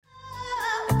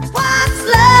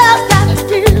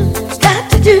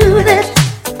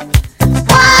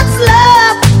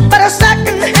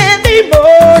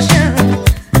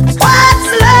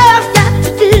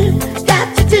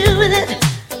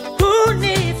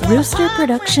Rooster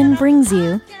Production brings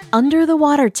you Under the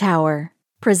Water Tower,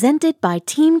 presented by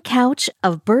Team Couch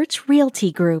of Birch Realty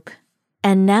Group.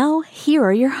 And now, here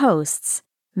are your hosts,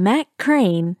 Matt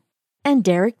Crane and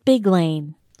Derek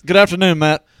Biglane. Good afternoon,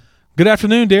 Matt. Good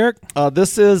afternoon, Derek.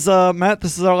 This is Matt.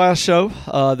 This is our last show.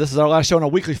 This is our last show in a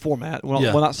weekly format. We'll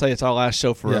not say it's our last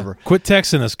show forever. Yeah. Quit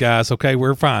texting us, guys. Okay,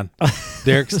 we're fine.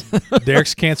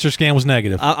 Derek's cancer scan was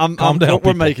negative. Calm down.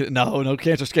 We're making it. No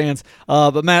cancer scans.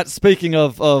 But Matt, speaking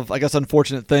of I guess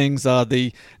unfortunate things,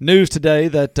 the news today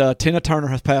that Tina Turner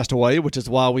has passed away, which is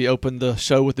why we opened the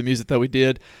show with the music that we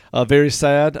did. Very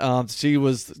sad. She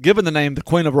was given the name the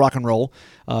Queen of Rock and Roll.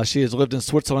 She has lived in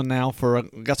Switzerland now for I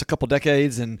guess a couple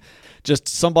decades, and just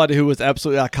somebody who was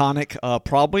absolutely iconic.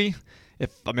 Probably,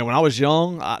 when I was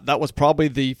young, that was probably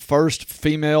the first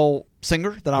female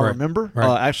singer that I remember.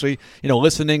 Right. Actually,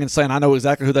 listening and saying, I know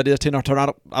exactly who that is. Tina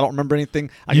Turner. I don't remember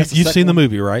anything. You've seen the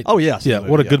movie, right? Oh yes. Yeah.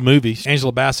 What a good movie.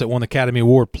 Angela Bassett won the Academy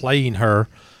Award playing her.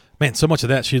 Man, so much of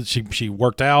that she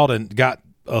worked out and got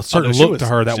a certain look to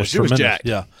her that was tremendous. Was jacked.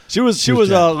 Yeah, she was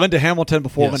Linda Hamilton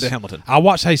before Linda Hamilton. I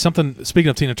watched something. Speaking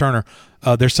of Tina Turner,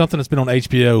 there's something that's been on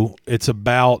HBO.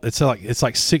 It's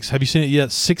like 6. Have you seen it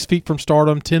yet? 6 feet from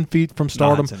stardom, 10 feet from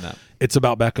stardom. It's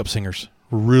about backup singers.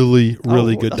 Really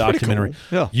good documentary.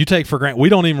 Cool. Yeah. You take for granted. We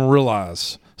don't even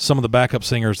realize some of the backup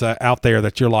singers that out there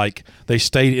that you're like they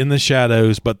stayed in the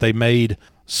shadows, but they made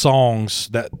songs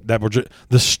that were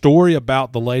the story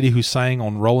about the lady who sang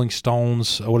on Rolling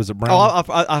Stones. What is it, Brown? Oh,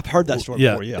 I've heard that story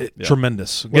before. Yeah,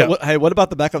 tremendous. What about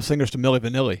the backup singers to Milli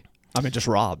Vanilli? Just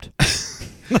robbed.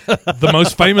 The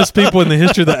most famous people in the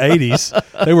history of the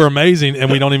 80s. They were amazing, and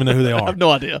we don't even know who they are. I have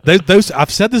no idea.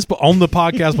 I've said this on the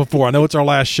podcast before. I know it's our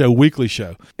last show, weekly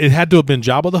show. It had to have been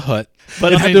Jabba the Hutt.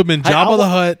 But had to have been Jabba the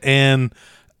Hutt and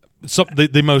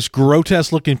the most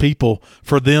grotesque-looking people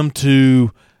for them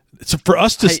to. So for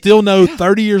us to still know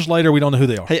 30 years later, we don't know who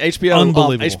they are. Hey, HBO.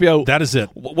 Unbelievable. HBO. That is it.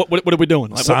 What are we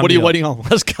doing? What are you waiting on?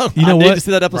 Let's go. You know I need to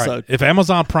see that episode. Right. If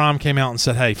Amazon Prime came out and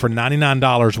said, hey, for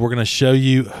 $99, we're going to show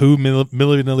you who Milli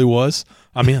Vanilli was,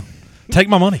 I'm in. Take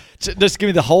my money. Just give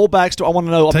me the whole backstory. I want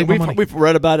to know. We've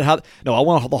read about it. I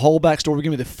want the whole backstory.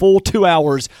 Give me the full 2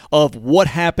 hours of what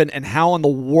happened and how in the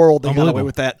world they got away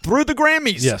with that through the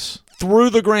Grammys. Yes.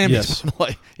 Through the Grammys. Yes.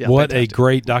 Yeah, what fantastic. A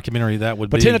great documentary that would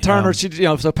be. But Tina Turner, she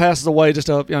so passes away. Just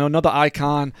another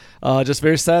icon. Just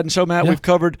very sad. And so Matt, we've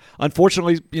covered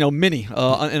unfortunately many in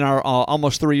our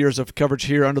almost 3 years of coverage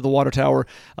here under the Water Tower.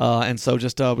 And so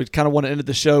just we kind of want to end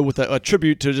the show with a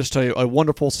tribute to just a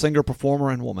wonderful singer,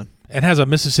 performer, and woman. It has a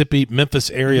Mississippi, Memphis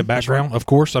area background, of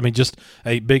course. Just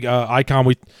a big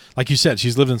icon. Like you said,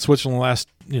 she's lived in Switzerland the last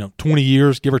 20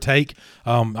 years, give or take.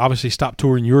 Obviously stopped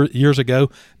touring years ago.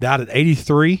 Died at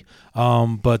 83.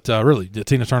 But really,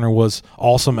 Tina Turner was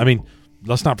awesome.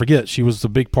 Let's not forget, she was the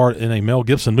big part in a Mel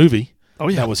Gibson movie. Oh,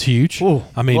 yeah. That was huge. Ooh,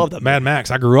 Mad Max,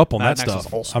 I grew up on that Max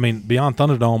stuff. was awesome. Beyond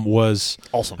Thunderdome was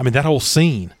awesome. That whole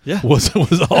scene was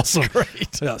awesome.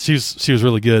 Great. Yeah, she was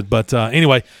really good. But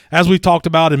anyway, as we've talked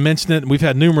about and mentioned it, and we've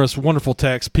had numerous wonderful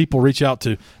texts, people reach out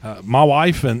to my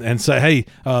wife and say, hey,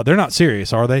 they're not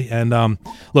serious, are they? And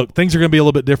look, things are going to be a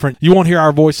little bit different. You won't hear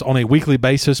our voice on a weekly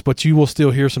basis, but you will still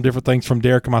hear some different things from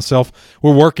Derek and myself.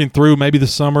 We're working through maybe the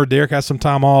summer. Derek has some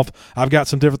time off. I've got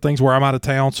some different things where I'm out of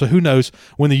town. So who knows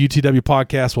when the UTW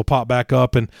podcast will pop back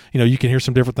up, and you can hear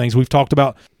some different things. We've talked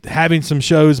about having some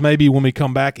shows maybe when we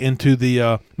come back into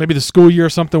the maybe the school year or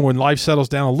something, when life settles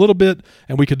down a little bit,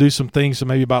 and we could do some things, so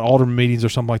maybe about alderman meetings or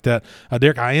something like that.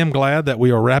 Derek, I am glad that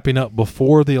we are wrapping up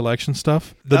before the election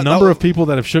stuff. The number of people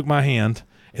that have shook my hand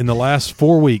in the last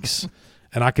 4 weeks,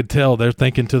 and I could tell they're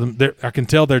thinking to them. I can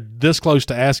tell they're this close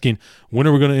to asking, when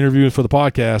are we going to interview for the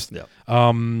podcast? Yeah.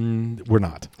 We're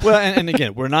not. Well, and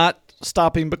again, we're not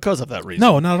stopping because of that reason.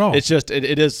 No, not at all. It's just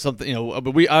it is something,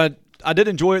 but I did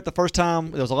enjoy it the first time.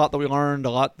 There was a lot that we learned,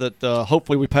 a lot that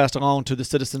hopefully we passed along to the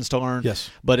citizens to learn. Yes.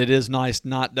 But it is nice.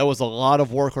 There was a lot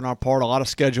of work on our part, a lot of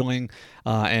scheduling,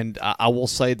 and I will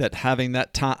say that having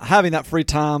that free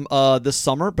time this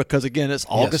summer, because again it's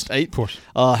August 8th. Of course.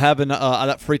 Having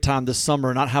that free time this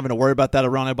summer, not having to worry about that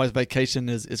around everybody's vacation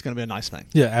is going to be a nice thing.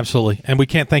 Yeah, absolutely. And we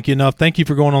can't thank you enough. Thank you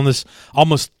for going on this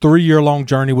almost 3-year-long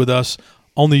journey with us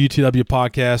on the UTW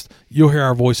podcast. You'll hear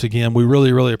our voice again. We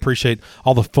really, really appreciate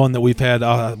all the fun that we've had.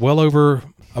 Well over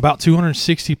about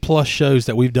 260 plus shows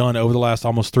that we've done over the last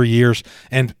almost 3 years.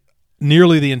 And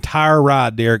nearly the entire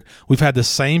ride, Derek, we've had the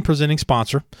same presenting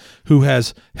sponsor who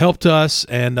has helped us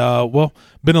and,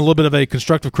 been a little bit of a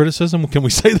constructive criticism. Can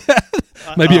we say that?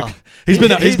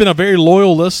 He's been a very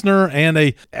loyal listener,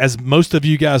 and as most of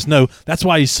you guys know, that's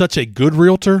why he's such a good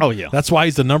realtor. Oh, yeah. That's why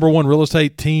he's the number one real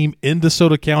estate team in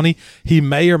DeSoto County. He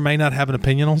may or may not have an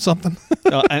opinion on something.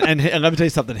 And let me tell you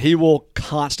something. He will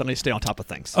constantly stay on top of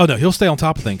things. Oh, no, he'll stay on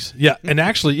top of things. Yeah, and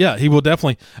actually, he will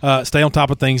definitely stay on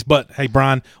top of things. But, hey,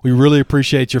 Brian, we really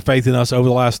appreciate your faith in us over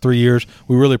the last 3 years.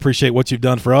 We really appreciate what you've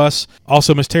done for us.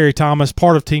 Also, Miss Terry Thomas,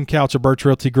 part of Team Couch of Birch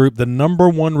Realty Group, the number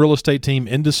one real estate team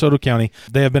in DeSoto County.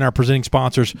 They have been our presenting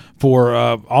sponsors for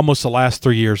almost the last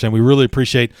 3 years, and we really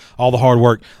appreciate all the hard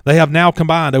work. They have now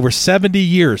combined over 70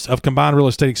 years of combined real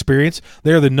estate experience.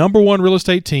 They are the number one real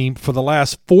estate team for the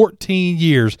last 14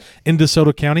 years in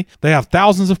DeSoto County. They have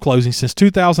thousands of closings since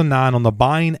 2009 on the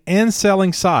buying and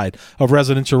selling side of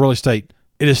residential real estate.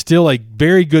 It is still a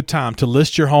very good time to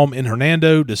list your home in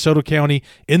Hernando, DeSoto County,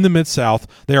 in the Mid-South.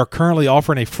 They are currently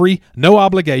offering a free,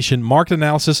 no-obligation market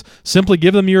analysis. Simply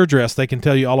give them your address. They can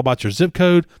tell you all about your zip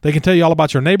code. They can tell you all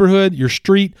about your neighborhood, your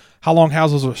street, how long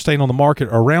houses are staying on the market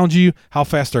around you, how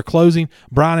fast they're closing.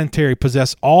 Brian and Terry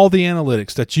possess all the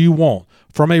analytics that you want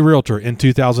from a realtor in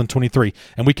 2023.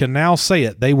 And we can now say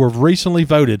it. They were recently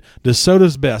voted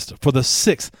DeSoto's Best for the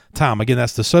sixth time. Again,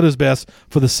 that's DeSoto's Best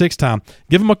for the sixth time.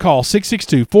 Give them a call,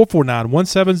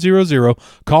 662-449-1700.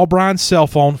 Call Brian's cell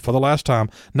phone for the last time,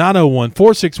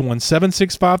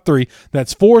 901-461-7653.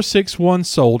 That's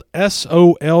 461-SOLD,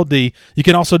 S-O-L-D. You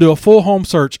can also do a full home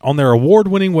search on their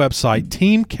award-winning website,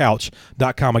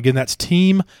 teamcouch.com. Again, that's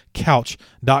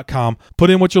teamcouch.com. Put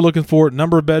in what you're looking for,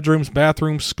 number of bedrooms,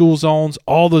 bathrooms, school zones,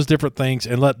 all those different things,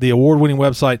 and let the award-winning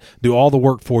website do all the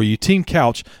work for you.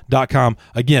 Teamcouch.com.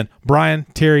 Again, Brian,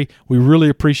 Terry, we really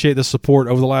appreciate the support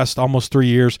over the last almost 3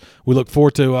 years. We look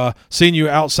forward to seeing you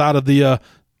outside of the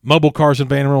Mobile Cars and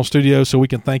Van Rental Studio so we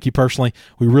can thank you personally.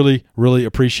 We really, really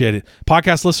appreciate it.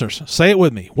 Podcast listeners, say it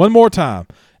with me one more time.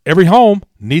 Every home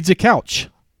needs a couch.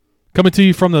 Coming to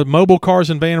you from the Mobile Cars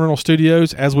and Van Rental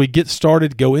Studios as we get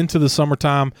started, go into the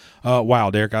summertime.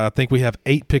 Wow, Derek, I think we have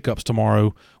 8 pickups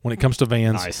tomorrow when it comes to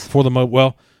vans. Nice. For the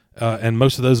and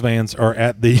most of those vans are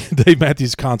at the Dave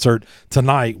Matthews concert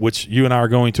tonight, which you and I are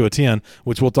going to attend,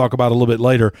 which we'll talk about a little bit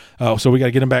later. So we got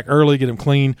to get them back early, get them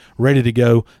clean, ready to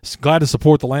go. Glad to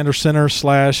support the Lander Center /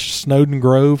 Snowden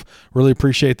Grove. Really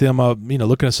appreciate them,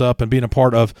 looking us up and being a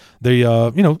part of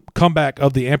the, comeback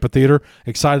of the amphitheater.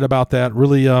 Excited about that.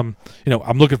 Really, I'm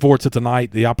looking forward to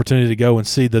tonight, the opportunity to go and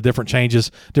see the different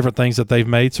changes, different things that they've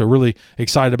made. So really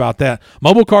excited about that.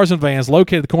 Mobile Cars and Vans,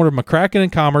 located at the corner of McCracken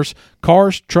and Commerce.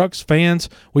 Cars, trucks, vans.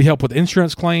 We help with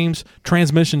insurance claims,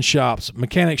 transmission shops,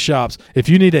 mechanic shops. If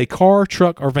you need a car,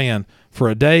 truck, or van for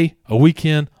a day, a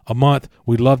weekend, a month,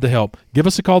 we'd love to help. Give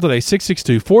us a call today,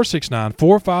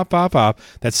 662-469-4555.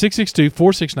 That's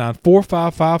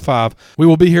 662-469-4555. We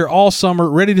will be here all summer,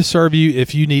 ready to serve you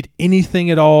if you need anything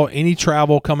at all, any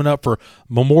travel coming up for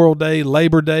Memorial Day,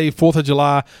 Labor Day, 4th of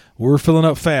July. We're filling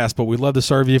up fast, but we'd love to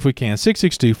serve you if we can.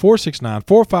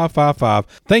 662-469-4555.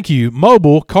 Thank you,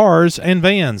 Mobile Cars and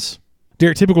Vans.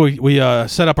 Derek, typically we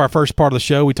set up our first part of the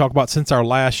show. We talk about since our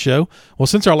last show. Well,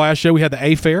 since our last show, we had the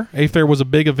A-Fair. A-Fair was a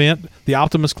big event. The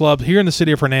Optimist Club here in the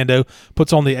city of Hernando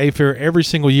puts on the A-Fair every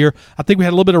single year. I think we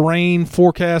had a little bit of rain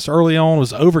forecast early on. It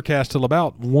was overcast till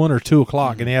about 1 or 2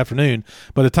 o'clock in the afternoon.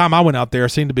 By the time I went out there,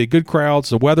 it seemed to be good crowds.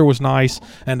 The weather was nice,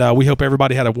 and we hope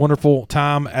everybody had a wonderful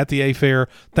time at the A-Fair.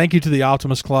 Thank you to the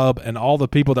Optimist Club and all the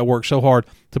people that worked so hard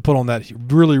to put on that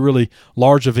really, really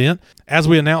large event. As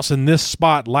we announced in this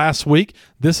spot last week,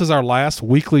 this is our last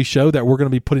weekly show that we're going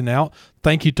to be putting out.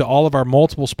 Thank you to all of our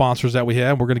multiple sponsors that we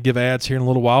have. We're going to give ads here in a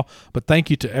little while, but thank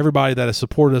you to everybody that has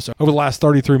supported us over the last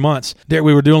 33 months. Derek,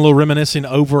 we were doing a little reminiscing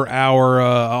over our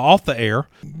off the air.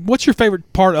 What's your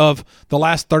favorite part of the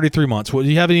last 33 months? Do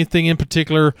you have anything in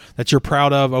particular that you're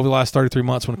proud of over the last 33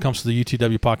 months when it comes to the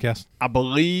UTW podcast? I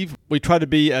believe we tried to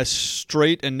be as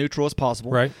straight and neutral as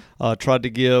possible. Right. Tried to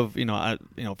give, from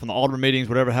the Alderman meetings,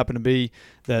 whatever it happened to be,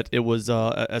 that it was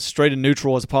as straight and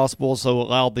neutral as possible, so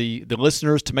allow the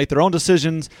listeners to make their own decisions.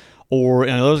 Or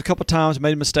there was a couple of times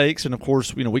made mistakes, and of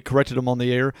course, we corrected them on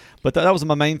the air. But that was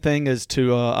my main thing is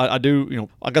to I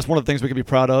guess one of the things we can be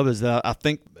proud of is that I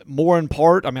think more in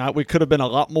part. We could have been a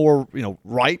lot more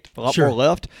right, a lot more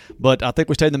left, but I think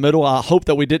we stayed in the middle. I hope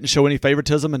that we didn't show any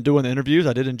favoritism in doing the interviews.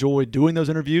 I did enjoy doing those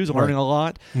interviews, learning a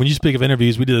lot. When you speak of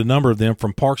interviews, we did a number of them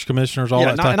from parks commissioners, all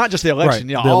that stuff. Not just the election.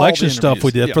 Right. Yeah, the all election the stuff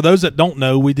we did. Yeah. For those that don't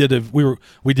know, we did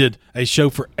a show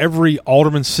for every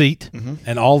alderman seat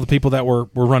and all the people that were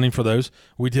running for those.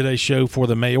 We did a show for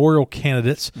the mayoral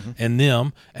candidates and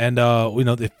them, and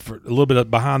for a little bit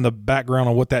of behind the background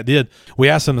on what that did. We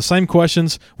asked them the same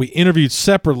questions. We interviewed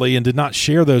separately and did not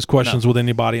share those questions with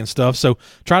anybody and stuff. So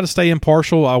try to stay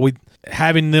impartial.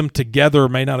 having them together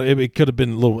may not. It could have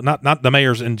been a little not the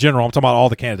mayors in general. I'm talking about all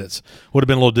the candidates would have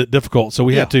been a little difficult. So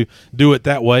we had to do it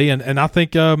that way. And I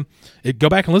think go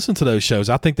back and listen to those shows.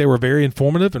 I think they were very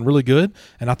informative and really good.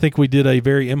 And I think we did a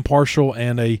very impartial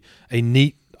and a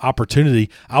neat opportunity.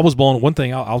 I was blown. One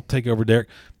thing I'll take over, Derek.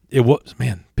 It was,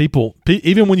 man, people,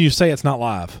 even when you say it's not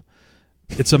live,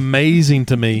 it's amazing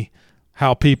to me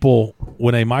how people,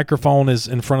 when a microphone is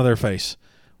in front of their face,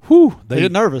 they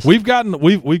get nervous. We've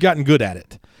gotten good at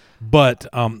it, but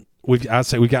I'd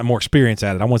say we've gotten more experience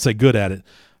at it. I won't say good at it.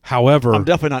 However, I'm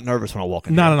definitely not nervous when I walk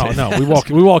in. No.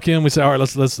 We walk in. We say, all right,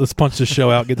 let's punch this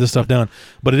show out, get this stuff done.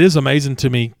 But it is amazing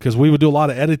to me because we would do a lot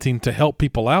of editing to help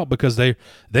people out because they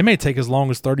may take as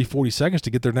long as 30, 40 seconds to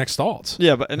get their next thoughts.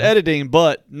 Yeah, but editing,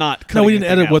 but not. No, we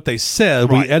didn't edit out what they said.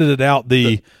 Right. We edited out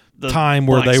the time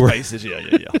where they were. Spaces.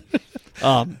 Yeah.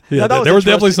 There was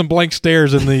definitely some blank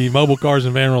stares in the Mobile Cars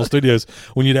and Van Rental Studios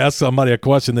when you'd ask somebody a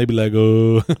question, they'd be like,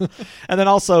 "Oh." And then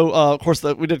also, of course,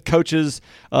 we did coaches,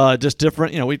 just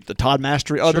different. Todd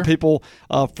Mastery, other people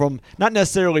from not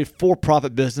necessarily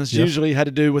for-profit business. Yep. Usually had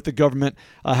to do with the government,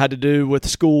 had to do with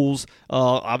schools.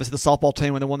 Obviously, the softball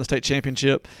team when they won the state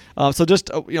championship. So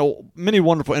just many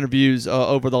wonderful interviews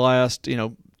over the last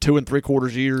 2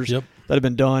 3/4 years that have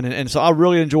been done, and so I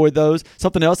really enjoyed those.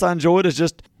 Something else I enjoyed is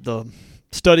just the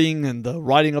studying and the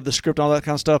writing of the script and all that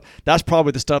kind of stuff. That's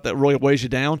probably the stuff that really weighs you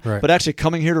down. Right. But actually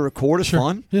coming here to record is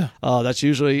fun. Yeah. That's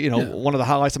usually one of the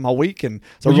highlights of my week. And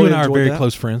so well, I really you and I are very that.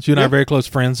 close friends. You and I are very close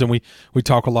friends, and we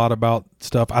talk a lot about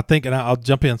stuff. I think, and I'll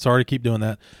jump in. Sorry to keep doing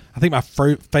that. I think my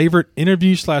favorite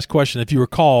interview / question, if you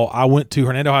recall, I went to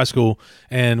Hernando High School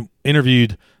and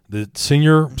interviewed the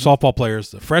senior softball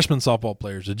players, the freshman softball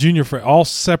players, the junior, all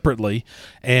separately,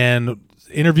 and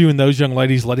interviewing those young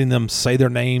ladies, letting them say their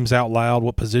names out loud,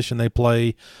 what position they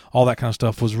play, all that kind of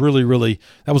stuff was really, really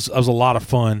that was a lot of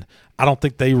fun. I don't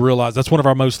think they realize that's one of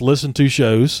our most listened to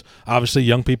shows. Obviously,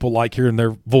 young people like hearing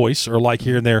their voice or like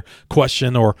hearing their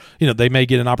question, or they may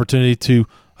get an opportunity to,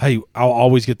 hey, I'll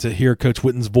always get to hear Coach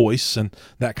Witten's voice and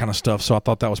that kind of stuff. So I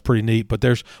thought that was pretty neat. But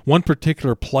there's one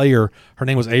particular player, her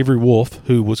name was Avery Wolf,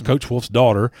 who was Coach Wolf's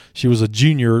daughter. She was a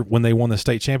junior when they won the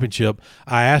state championship.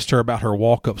 I asked her about her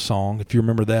walk-up song, if you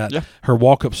remember that. Yeah. Her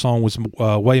walk-up song was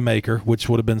Waymaker, which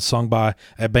would have been sung by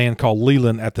a band called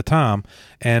Leland at the time.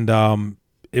 And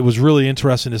it was really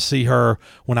interesting to see her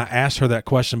when I asked her that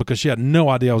question because she had no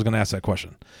idea I was going to ask that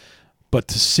question. But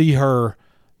to see her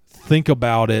think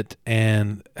about it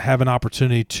and have an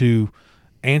opportunity to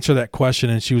answer that question,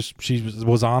 and she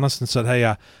was honest and said, hey,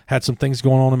 I had some things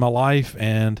going on in my life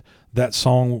and that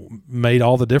song made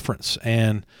all the difference.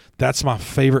 And that's my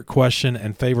favorite question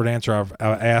and favorite answer I've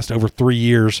asked over 3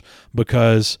 years,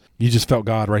 because you just felt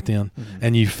God right then. Mm-hmm.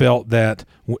 And you felt that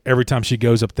every time she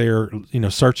goes up there,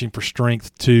 searching for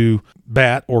strength to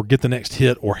bat or get the next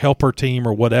hit or help her team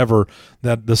or whatever,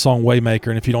 that the song Waymaker,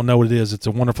 and if you don't know what it is, it's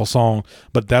a wonderful song,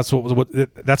 but that's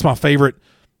that's my favorite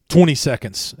 20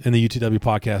 seconds in the UTW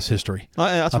podcast history.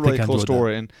 That's a really cool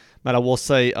story. And Matt, I will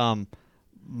say,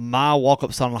 my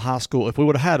walk-up song in high school, if we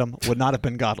would have had them, would not have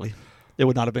been Godly. It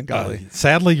would not have been Godly.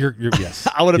 Sadly, you're yes.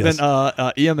 I would have been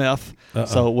EMF,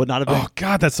 so it would not have been. Oh,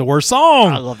 God, that's the worst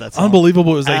song. I love that song.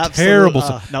 Unbelievable. It was a terrible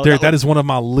song. No, Derek, that is one of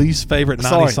my least favorite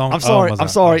 90s songs. I'm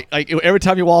sorry. Like, every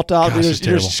time you walked out, you're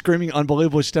just screaming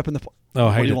Unbelievable. Step in the. Oh,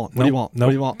 what do you want? What do you want? What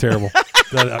do you want? Terrible.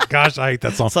 Gosh, I hate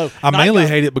that song. So, I mainly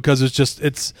hate it because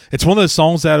it's one of those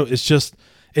songs that it's just,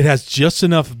 it has just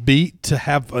enough beat to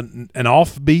have an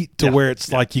offbeat to where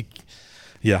it's like you.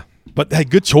 Yeah. But, hey,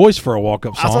 good choice for a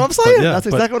walk-up song. That's what I'm saying. That's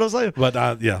exactly what I'm saying. But,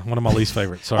 one of my least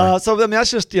favorites. Sorry. So,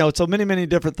 that's just, so many, many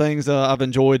different things I've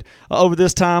enjoyed. Over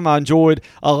this time, I enjoyed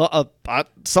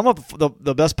some of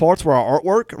the best parts were our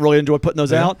artwork. Really enjoyed putting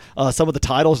those out. Some of the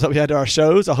titles that we had to our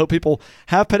shows. I hope people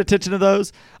have paid attention to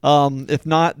those. If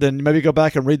not, then maybe go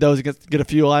back and read those and get a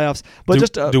few laughs.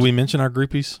 But do we mention our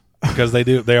groupies? Because they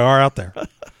do. They are out there.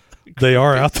 They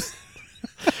are out there.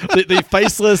 the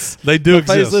faceless, they do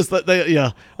exist. Faceless, those they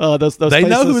faceless,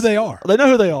 know who they are. They know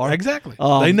who they are. Exactly.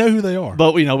 They know who they are.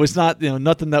 But it's not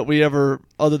nothing that we ever,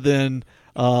 other than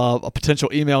a potential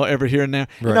email every here and there.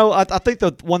 Right. I think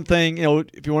the one thing,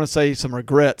 if you want to say some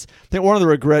regrets, I think one of the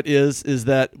regret is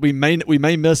that we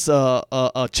may miss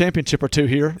a championship or two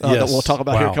here that we'll talk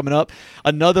about here coming up.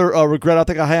 Another regret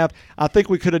I think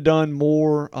we could have done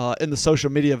more in the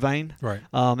social media vein. Right.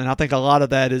 And I think a lot of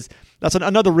that's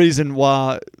another reason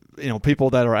why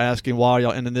people that are asking why are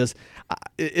y'all ending this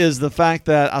is the fact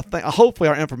that I think hopefully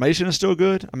our information is still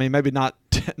good. I mean, maybe not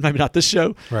this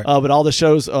show, right. But all the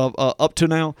shows up to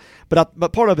now.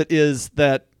 But part of it is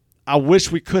that I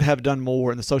wish we could have done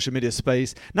more in the social media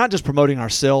space, not just promoting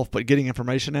ourselves, but getting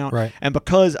information out. Right. And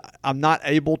because I'm not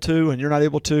able to, and you're not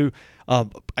able to,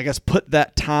 I guess, put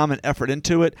that time and effort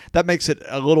into it, that makes it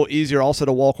a little easier also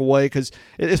to walk away, because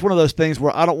it's one of those things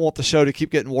where I don't want the show to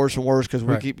keep getting worse and worse because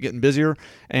we keep getting busier.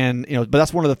 And, but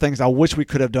that's one of the things I wish we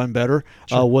could have done better,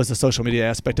 was the social media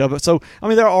aspect of it. So, I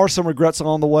mean, there are some regrets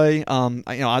along the way.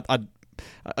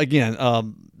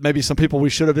 Maybe some people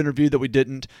we should have interviewed that we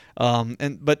didn't.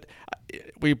 But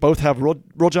we both have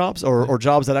real jobs or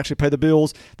jobs that actually pay the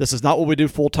bills. This is not what we do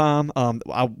full time.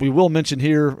 We will mention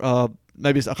here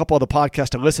maybe a couple of the podcasts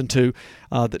to listen to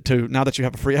now that you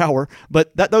have a free hour.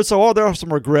 But there are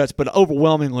some regrets, but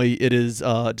overwhelmingly it is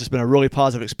just been a really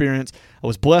positive experience. I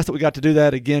was blessed that we got to do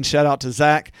that. Again, shout out to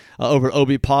Zach over at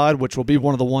OB Pod, which will be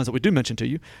one of the ones that we do mention to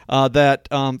you,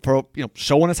 for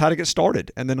showing us how to get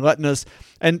started and then letting us,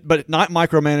 but not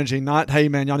micromanaging, not, hey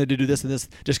man, y'all need to do this and this,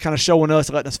 just kind of showing us,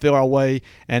 letting us feel our way,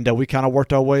 and we kind of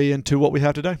worked our way into what we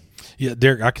have today. Yeah,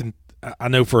 Derek, I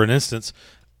know for an instance,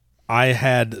 I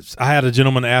had a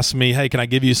gentleman ask me, hey, can I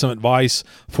give you some advice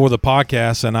for the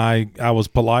podcast? And I was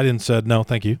polite and said, no,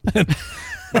 thank you.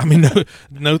 I mean,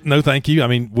 no, thank you. I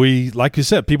mean, we, like you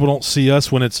said, people don't see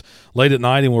us when it's late at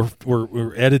night and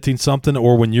we're editing something,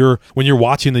 or when you're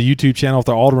watching the YouTube channel at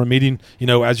the Alderman meeting,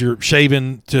 as you're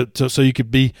shaving so you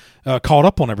could be caught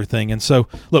up on everything. And so,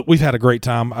 look, we've had a great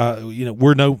time.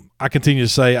 I continue to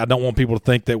say I don't want people to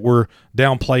think that we're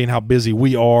downplaying how busy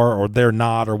we are or they're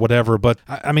not or whatever. But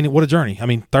I mean, what a journey! I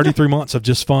mean, 33 months of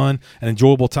just fun and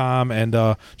enjoyable time,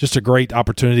 and just a great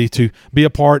opportunity to be a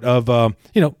part of,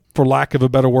 for lack of a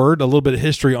better word, a little bit of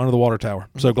history under the water tower.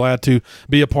 So glad to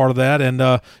be a part of that.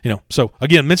 And, so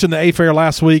again, mentioned the A-Fair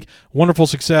last week. Wonderful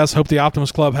success. Hope the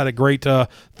Optimist Club had a great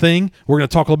thing. We're going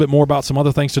to talk a little bit more about some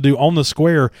other things to do on the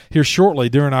square here shortly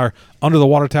during our Under the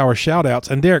Water Tower shout-outs.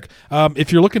 And, Derek,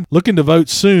 if you're looking to vote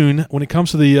soon when it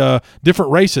comes to the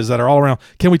different races that are all around,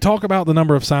 can we talk about the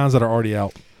number of signs that are already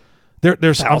out?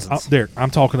 There's thousands. Derek,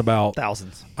 I'm talking about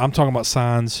thousands. I'm talking about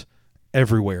signs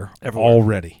everywhere.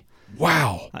 Already.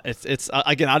 Wow. It's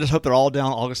again, I just hope they're all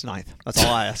down August 9th. That's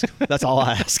all I ask. That's all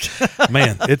I ask.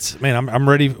 I'm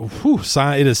ready.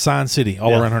 It is Sign City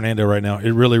all around Hernando right now. It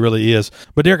really, really is.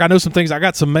 But Derek, I know some things. I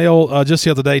got some mail just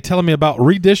the other day telling me about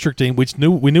redistricting, which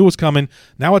we knew was coming.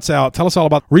 Now it's out. Tell us all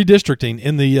about redistricting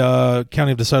in the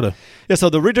county of DeSoto. Yeah, so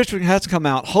the redistricting has come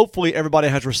out. Hopefully everybody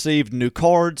has received new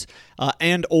cards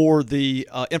and or the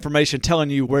information telling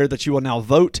you where that you will now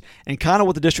vote and kind of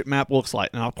what the district map looks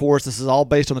like. Now, of course, this is all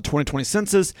based on the 2020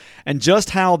 census and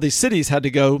just how the cities had to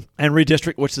go and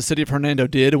redistrict, which the city of Hernando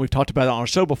did, and we've talked about it on our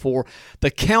show before. The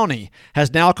county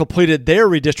has now completed their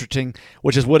redistricting,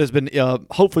 which is what has been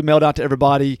hopefully mailed out to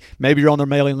everybody. Maybe you're on their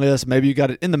mailing list. Maybe you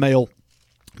got it in the mail.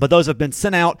 But those have been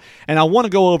sent out, and I want to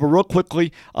go over real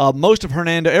quickly. Most of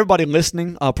Hernando, everybody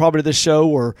listening, probably to this show,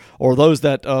 or those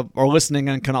that are listening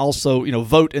and can also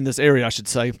vote in this area, I should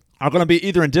say, are going to be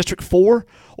either in District 4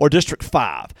 or District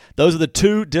 5. Those are the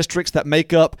two districts that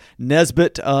make up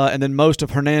Nesbitt and then most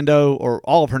of Hernando, or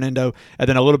all of Hernando, and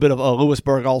then a little bit of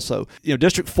Lewisburg also.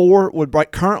 District 4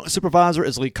 current supervisor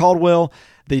is Lee Caldwell.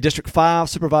 The District 5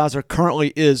 supervisor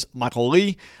currently is Michael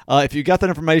Lee. If you got that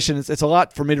information, it's a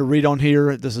lot for me to read on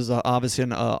here. This is obviously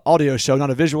an audio show,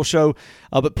 not a visual show.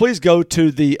 But please go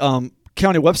to the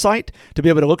county website to be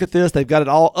able to look at this. They've got it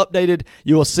all updated.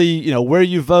 You will see, where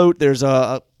you vote. There's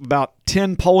about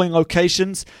 10 polling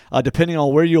locations, depending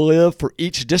on where you live for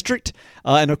each district.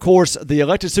 And of course, the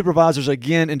elected supervisors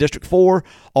again in District 4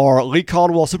 are Lee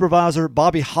Caldwell supervisor,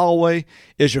 Bobby Holloway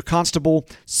is your constable,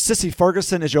 Sissy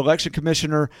Ferguson is your election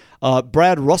commissioner,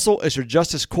 Brad Russell is your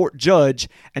justice court judge,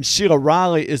 and Sheila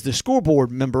Riley is the school board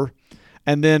member.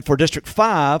 And then for District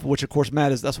 5, which of course,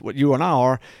 Matt, that's what you and I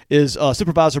are, is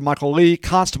Supervisor Michael Lee,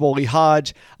 Constable Lee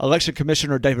Hodge, Election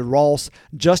Commissioner David Ross,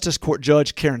 Justice Court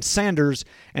Judge Karen Sanders,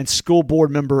 and School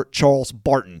Board Member Charles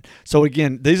Barton. So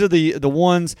again, these are the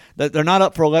ones that they're not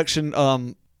up for election.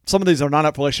 Some of these are not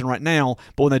up for election right now,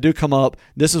 but when they do come up,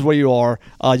 this is where you are.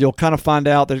 You'll kind of find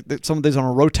out that some of these are on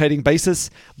a rotating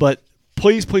basis, but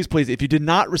please, please, please, if you did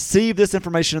not receive this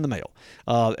information in the mail,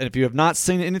 and if you have not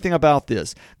seen anything about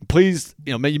this, please,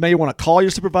 you may want to call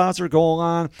your supervisor, go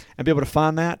online, and be able to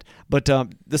find that. But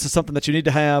this is something that you need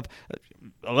to have.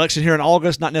 Election here in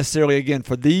August, not necessarily, again,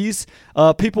 for these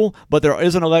people, but there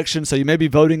is an election, so you may be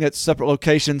voting at separate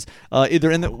locations,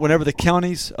 either whenever the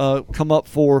counties come up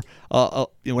for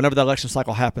whenever the election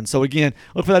cycle happens. So, again,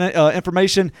 look for that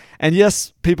information. And,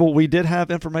 yes, people, we did have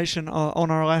information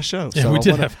on our last show. Yeah, so we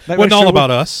did have. It wasn't all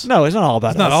about us. No, it's not all about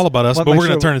us. It's not all about us, but we're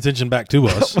going to turn attention back to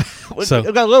us. So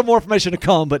we've got a little more information to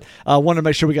come, but I wanted to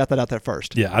make sure we got that out there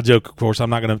first. Yeah, I joke, of course. I'm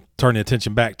not going to turn the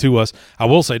attention back to us. I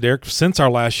will say, Derek, since our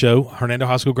last show, Hernando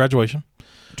High School graduation.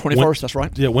 21st, that's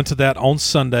right. Yeah, went to that on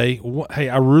Sunday. Hey,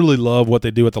 I really love what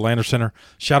they do at the Lander Center.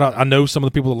 Shout out. I know some of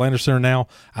the people at the Lander Center now.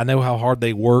 I know how hard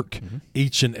they work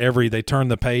each and every. They turn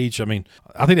the page. I mean,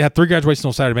 I think they had 3 graduations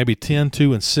on Saturday, maybe 10,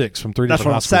 2, and 6 from 3 different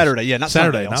high schools. Saturday, yeah, not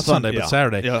Saturday, Sunday. not Sunday, but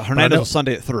Saturday. Yeah, Hernando was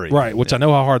Sunday at 3. Right, which I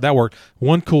know how hard that worked.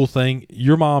 One cool thing,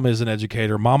 your mom is an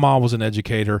educator. My mom was an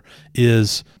educator,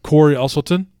 is Corey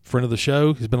Usselton, friend of the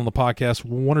show. He's been on the podcast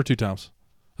 1 or 2 times.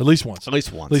 At least once. Been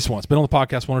on the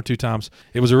podcast 1 or 2 times.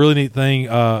 It was a really neat thing.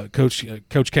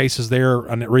 Coach Case is there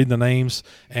reading the names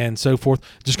and so forth.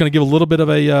 Just going to give a little bit of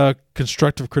a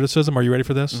constructive criticism. Are you ready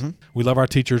for this? Mm-hmm. We love our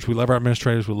teachers. We love our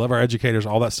administrators. We love our educators,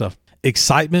 all that stuff.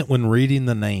 Excitement when reading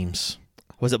the names.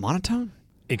 Was it monotone?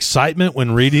 Excitement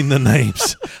when reading the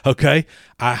names. Okay?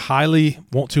 I highly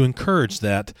want to encourage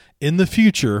that in the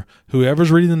future,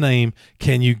 whoever's reading the name,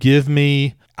 can you give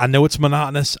me... I know it's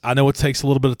monotonous. I know it takes a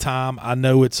little bit of time. I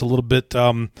know it's a little bit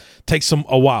takes a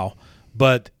while.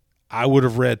 But I would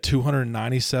have read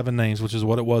 297 names, which is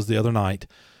what it was the other night.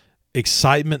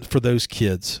 Excitement for those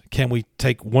kids. Can we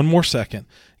take one more second,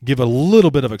 give a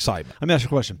little bit of excitement? Let me ask you a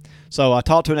question. So I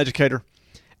talked to an educator,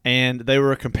 and they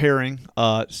were comparing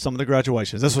some of the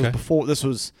graduations. This was before. This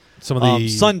was some of the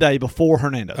Sunday before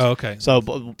Hernando's. Oh, okay. So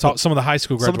some of the high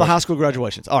school graduations. Some of the high school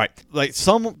graduations. All right. Like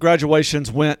some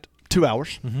graduations went 2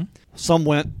 hours. Mm-hmm. Some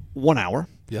went 1 hour.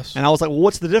 Yes. And I was like, well,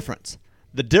 what's the difference?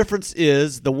 The difference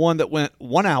is the one that went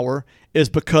 1 hour is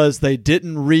because they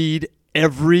didn't read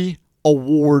every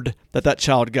award that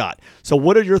child got. So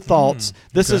what are your thoughts?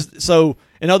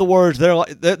 In other words,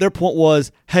 their point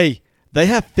was, hey, they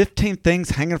have 15 things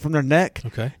hanging from their neck.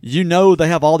 Okay. You know they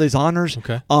have all these honors.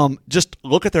 Okay. Just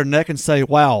look at their neck and say,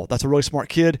 wow, that's a really smart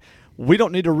kid. We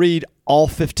don't need to read all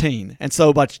 15. And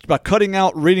so by cutting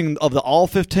out reading of the all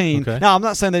 15, now I'm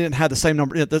not saying they didn't have the same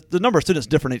number. The number of students is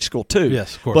different each school too.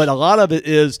 Yes, of course. But a lot of it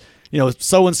is,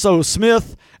 so-and-so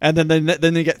Smith, and then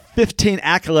they get 15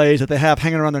 accolades that they have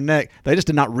hanging around their neck. They just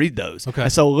did not read those. Okay.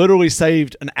 And so literally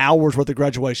saved an hour's worth of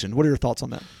graduation. What are your thoughts on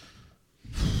that?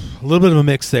 A little bit of a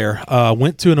mix there.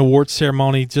 Went to an awards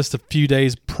ceremony just a few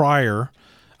days prior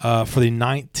for the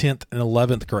 9th, 10th, and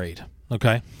 11th grade.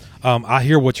 Okay. I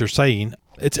hear what you're saying.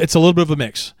 It's a little bit of a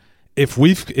mix. If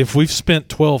we've spent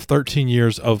 12, 13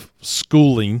 years of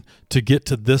schooling to get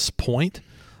to this point,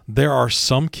 there are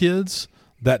some kids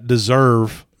that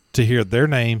deserve to hear their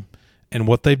name and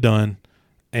what they've done,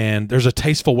 and there's a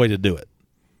tasteful way to do it.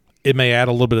 It may add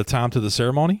a little bit of time to the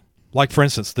ceremony. Like, for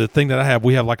instance, the thing that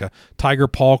we have like a Tiger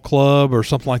Paw Club or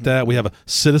something like that. We have a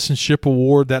citizenship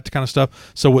award, that kind of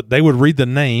stuff. So they would read the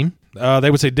name.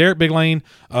 They would say Derek Big Lane,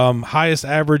 highest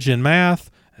average in math,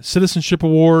 citizenship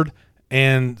award,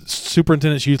 and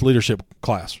superintendent's youth leadership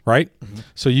class, right? Mm-hmm.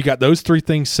 So you got those 3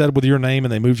 things said with your name,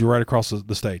 and they moved you right across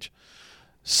the stage.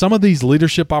 Some of these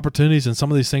leadership opportunities and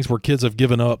some of these things where kids have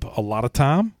given up a lot of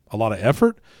time, a lot of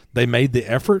effort, they made the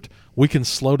effort. We can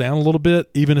slow down a little bit,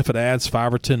 even if it adds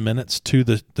 5 or 10 minutes to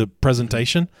the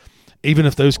presentation. Even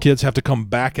if those kids have to come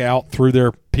back out through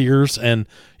their peers and,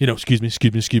 excuse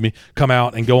me, come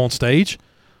out and go on stage,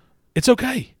 it's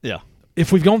okay. Yeah.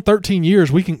 If we've gone 13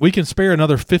 years, we can spare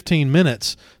another 15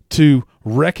 minutes to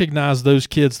recognize those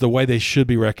kids the way they should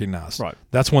be recognized. Right.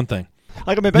 That's one thing.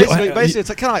 Basically, it's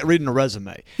kind of like reading a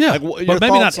resume. Yeah, but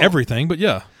maybe not everything, but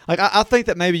yeah. Like I think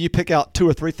that maybe you pick out 2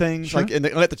 or 3 things, sure. and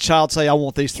let the child say, "I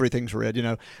want these 3 things read,"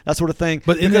 that sort of thing.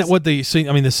 But isn't that what the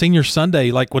senior Sunday,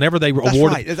 like whenever they were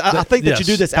awarded? Right. I think that you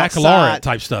do this baccalaureate outside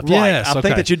type stuff. Right. Yes, I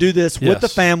think that you do this with the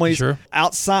families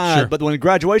outside. Sure. But when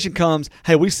graduation comes,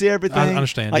 hey, we see everything. I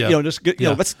understand. Like,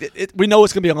 we know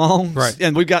it's going to be long, right?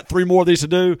 And we've got 3 more of these to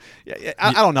do.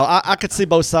 I don't know. I could see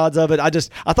both sides of it. I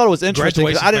thought it was interesting.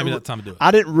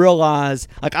 I didn't realize.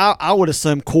 Like I would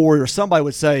assume Corey or somebody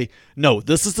would say, no,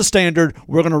 this is the standard.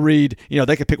 We're going to read,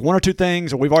 they could pick 1 or 2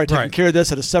 things, or we've already taken care of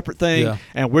this at a separate thing. Yeah.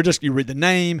 And you read the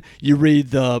name, you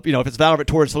read the, if it's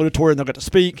valedictorian, salutatorian, they'll get to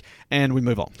speak, and we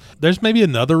move on. There's maybe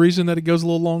another reason that it goes a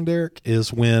little long, Derek,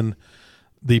 is when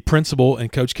the principal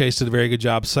and Coach Case did a very good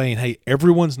job saying, hey,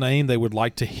 everyone's name they would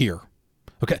like to hear.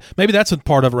 Okay, maybe that's a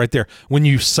part of it right there. When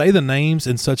you say the names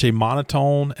in such a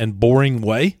monotone and boring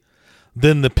way,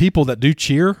 then the people that do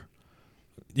cheer,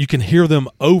 you can hear them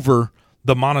over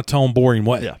the monotone, boring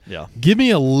way. Yeah. Give me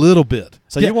a little bit.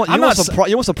 So you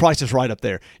want some prices right up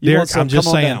there. Derek, I'm just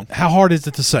saying, how hard is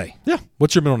it to say? Yeah.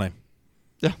 What's your middle name?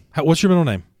 Yeah. What's your middle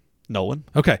name? Nolan.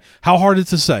 Okay. How hard is it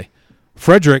to say?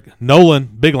 Frederick, Nolan,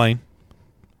 Big Lane.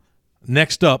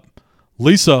 Next up,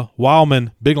 Lisa, Wildman,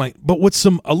 Big Lane. But with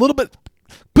a little bit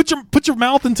Put your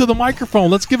mouth into the microphone.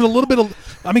 Let's give it a little bit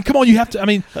of. I mean, come on. You have to. I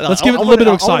mean, let's give it a little bit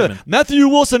of excitement. Matthew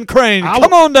Wilson Crane,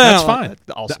 come on down. That's fine.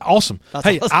 Awesome.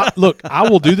 Hey, look, I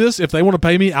will do this if they want to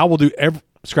pay me. I will do every.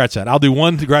 Scratch that. I'll do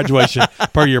one graduation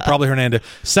per year, probably Hernando.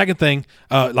 Second thing,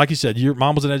 like you said, your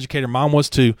mom was an educator. Mom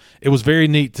was too. It was very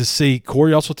neat to see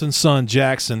Corey Usselton's son,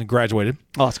 Jackson, graduated.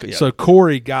 Oh, that's good. Yeah. So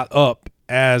Corey got up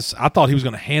as I thought he was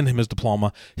going to hand him his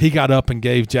diploma. He got up and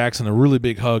gave Jackson a really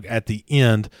big hug at the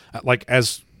end, like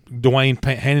as Dwayne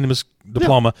handed him his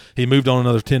diploma. Yeah. He moved on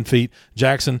another 10 feet.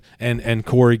 Jackson and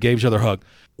Corey gave each other a hug.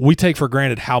 We take for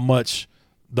granted how much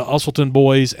the Usselton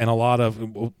boys and a lot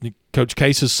of Coach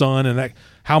Case's son and that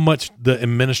how much the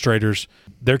administrators,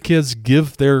 their kids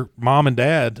give their mom and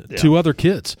dad to other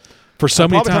kids for so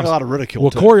many times. A lot of ridicule.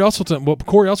 Well, Corey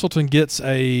Usselton gets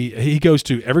he goes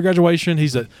to every graduation.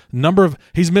 He's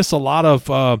missed a lot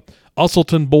of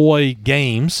Usselton boy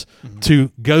games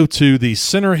to go to the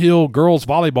Center Hill girls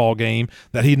volleyball game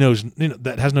that he knows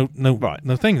that has no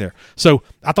thing there. So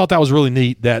I thought that was really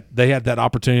neat that they had that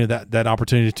opportunity that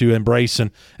opportunity to embrace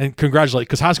and congratulate,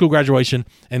 because high school graduation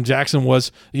and Jackson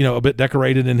was a bit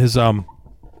decorated in his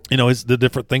it's the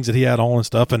different things that he had on and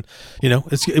stuff. And,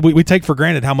 we take for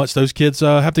granted how much those kids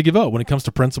have to give up when it comes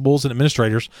to principals and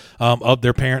administrators of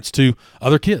their parents to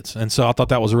other kids. And so I thought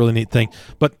that was a really neat thing.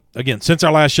 But, again, since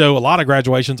our last show, a lot of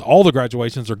graduations, all the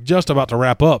graduations are just about to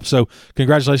wrap up. So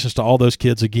congratulations to all those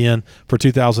kids again for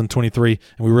 2023,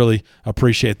 and we really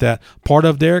appreciate that. Part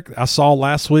of Derek, I saw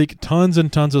last week, tons and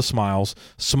tons of smiles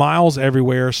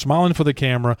everywhere, smiling for the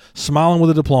camera, smiling with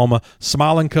a diploma,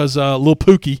 smiling because little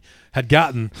Pookie had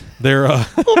gotten their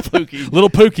little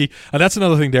Pookie. And that's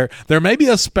another thing, Derek. There may be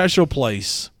a special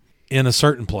place in a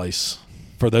certain place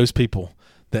for those people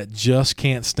that just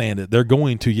can't stand it. They're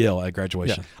going to yell at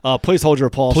graduation. Yeah. Please hold your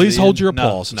applause. Please hold your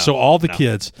applause. No, so all the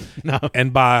kids,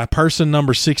 and by person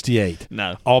number 68,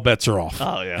 all bets are off.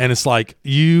 Oh, yeah. And it's like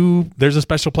there's a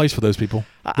special place for those people.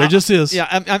 There just is.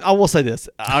 Yeah, I will say this.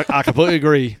 I completely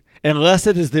agree. Unless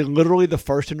it is literally the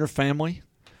first in your family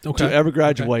to ever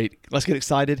graduate, let's get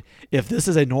excited. If this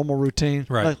is a normal routine,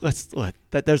 there's a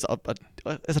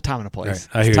time and a place.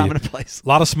 Right, I hear time and a place. A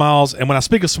lot of smiles. And when I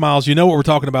speak of smiles, you know what we're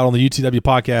talking about on the UTW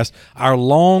podcast. Our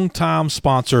longtime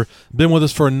sponsor, been with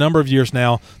us for a number of years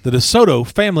now, the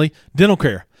DeSoto Family Dental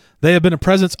Care. They have been a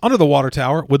presence under the water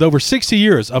tower with over 60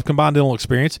 years of combined dental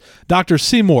experience. Drs.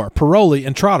 Seymour, Paroli,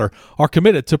 and Trotter are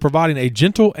committed to providing a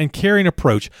gentle and caring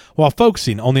approach while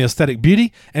focusing on the aesthetic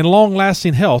beauty and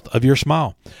long-lasting health of your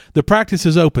smile. The practice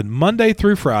is open Monday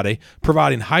through Friday,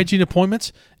 providing hygiene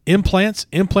appointments, implants,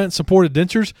 implant-supported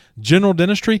dentures, general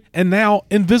dentistry, and now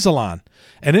Invisalign.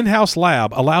 An in-house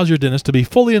lab allows your dentist to be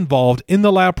fully involved in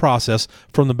the lab process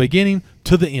from the beginning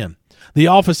to the end. The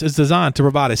office is designed to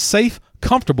provide a safe,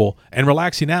 comfortable, and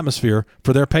relaxing atmosphere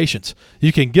for their patients.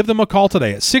 You can give them a call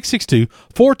today at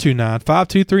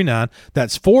 662-429-5239.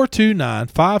 That's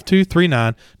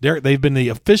 429-5239. Derek, they've been the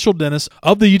official dentist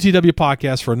of the UTW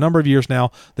podcast for a number of years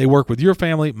now. They work with your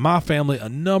family, my family, a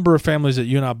number of families that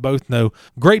you and I both know.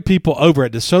 Great people over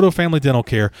at DeSoto Family Dental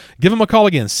Care. Give them a call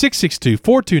again,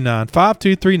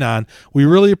 662-429-5239. We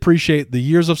really appreciate the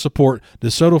years of support,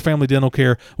 DeSoto Family Dental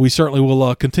Care. We certainly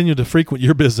will continue to frequent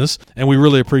your business, and we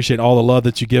really appreciate all the love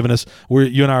that you've given us.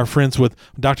 You and I are friends with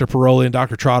Dr. Paroli and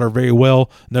Dr. Trotter very well,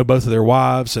 know both of their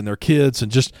wives and their kids, and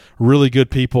just really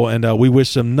good people, and we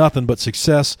wish them nothing but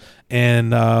success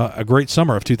and a great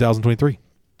summer of 2023.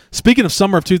 Speaking of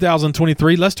summer of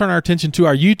 2023, let's turn our attention to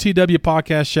our UTW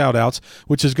podcast shout-outs,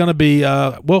 which is going to be,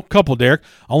 a couple, Derek.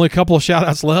 Only a couple of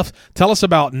shout-outs left. Tell us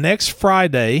about next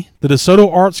Friday, the DeSoto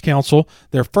Arts Council,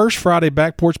 their first Friday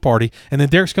back porch party, and then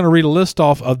Derek's going to read a list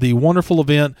off of the wonderful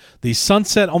event. The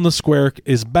Sunset on the Square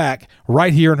is back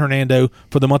right here in Hernando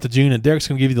for the month of June, and Derek's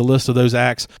going to give you the list of those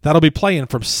acts. That'll be playing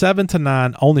from 7 to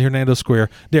 9 on the Hernando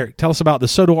Square. Derek, tell us about the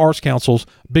DeSoto Arts Council's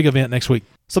big event next week.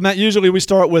 So, Matt, usually we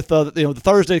start with the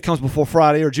Thursday comes before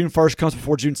Friday, or June 1st comes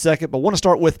before June 2nd, but want to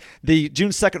start with the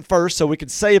June 2nd first so we can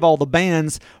save all the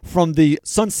bands from the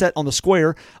Sunset on the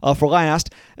Square for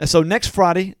last. And so next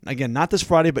Friday, again, not this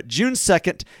Friday, but June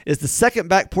 2nd is the second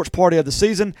back porch party of the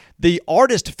season. The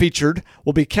artist featured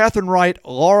will be Catherine Wright,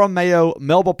 Laura Mayo,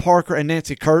 Melba Parker, and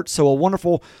Nancy Kurtz. So a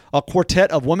wonderful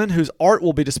quartet of women whose art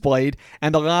will be displayed.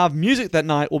 And the live music that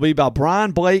night will be by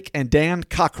Brian Blake and Dan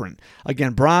Cochran.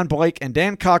 Again, Brian Blake and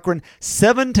Dan Cochran,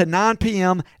 7 to 9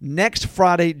 p.m. next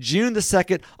Friday, June the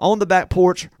 2nd, on the back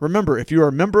porch. Remember, if you're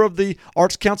a member of the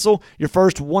Arts Council, your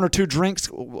first 1 or 2 drinks,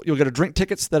 you'll get a drink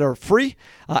tickets that are free.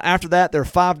 After that, they're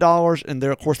 $5, and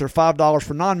they're $5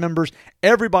 for non-members.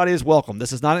 Everybody is welcome.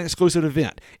 This is not an exclusive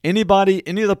event. Anybody,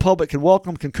 any of the public can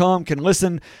welcome, can come, can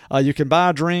listen. You can buy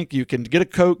a drink. You can get a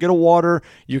Coke, get a water.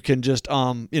 You can just,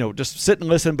 just sit and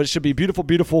listen. But it should be beautiful,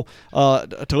 beautiful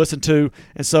to listen to.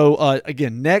 And so,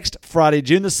 again, next Friday,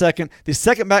 June the 2nd, the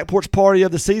second back porch party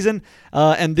of the season,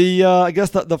 and I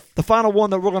guess the final one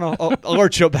that we're going to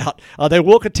alert you about. They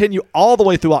will continue all the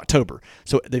way through October.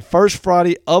 So the first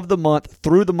Friday of the month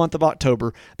through the month of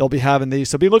October, they'll be having these.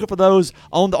 So be looking for those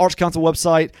on the Arts Council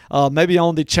website, maybe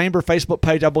on the Chamber Facebook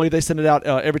page. I believe they send it out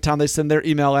every time they send their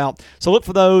email out. So look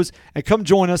for those and come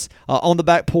join us on the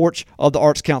back porch of the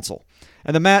Arts Council.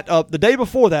 And then, Matt, the day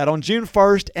before that, on June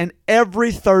 1st and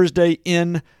every Thursday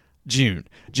in June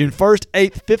 1st,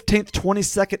 8th, 15th,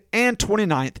 22nd, and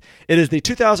 29th. It is the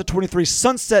 2023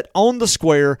 Sunset on the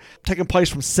Square, taking place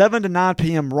from 7 to 9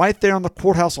 p.m. right there on the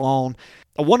courthouse lawn.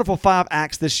 A wonderful 5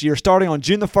 acts this year, starting on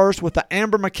June the 1st with the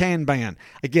Amber McCann Band.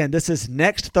 Again, this is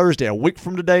next Thursday, a week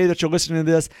from today that you're listening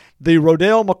to this. The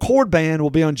Rodell McCord Band will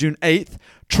be on June 8th,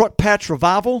 Truck Patch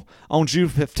Revival on June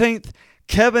 15th,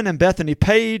 Kevin and Bethany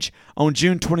Page on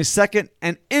June 22nd,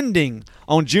 and ending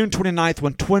on June 29th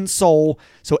when Twin Soul.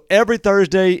 So every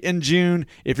Thursday in June,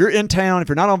 if you're in town, if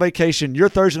you're not on vacation, your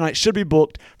Thursday night should be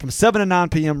booked from 7 to 9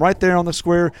 p.m. right there on the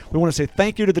square. We want to say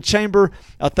thank you to the Chamber.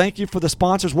 Thank you for the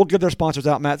sponsors. We'll give their sponsors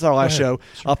out, Matt. It's our last show.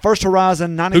 First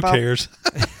Horizon, 95. Who cares?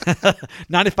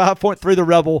 95.3 The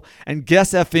Rebel, and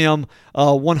Guess FM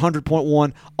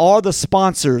 100.1 are the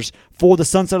sponsors for the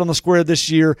Sunset on the Square this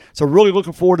year. So really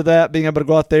looking forward to that, being able to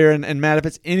go out there. And Matt, if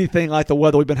it's anything like the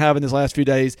weather we've been having these last few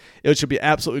days, it should be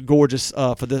absolutely gorgeous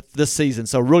for this season.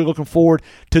 So really looking forward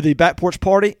to the back porch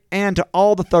party and to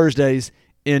all the Thursdays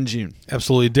in June.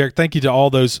 Absolutely. Derek, thank you to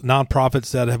all those nonprofits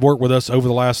that have worked with us over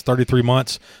the last 33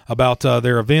 months about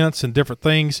their events and different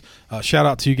things. Shout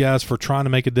out to you guys for trying to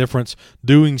make a difference,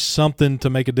 doing something to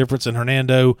make a difference in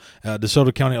Hernando,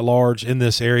 DeSoto County at large, in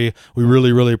this area. We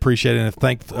really, really appreciate it,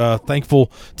 and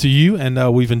thankful to you.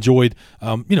 And we've enjoyed,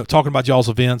 talking about y'all's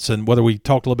events, and whether we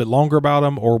talked a little bit longer about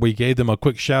them or we gave them a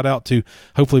quick shout out to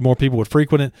hopefully more people would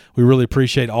frequent it. We really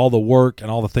appreciate all the work and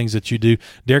all the things that you do.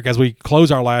 Derek, as we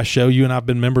close our last show, you and I have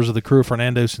been members of the Crew of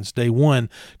Fernando since day one.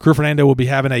 Crew of Fernando will be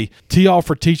having a Tee Off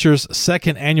for Teachers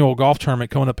second annual golf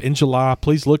tournament coming up in July.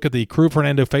 Please look at the Crew of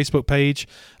Fernando Facebook page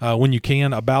when you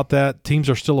can about that. Teams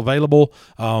are still available.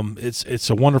 It's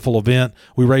a wonderful event.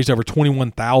 We raised over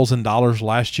 $21,000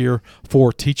 last year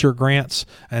for teacher grants,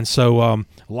 and so a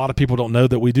lot of people don't know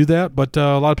that we do that, but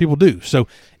a lot of people do. So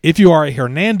if you are a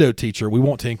Hernando teacher, we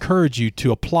want to encourage you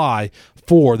to apply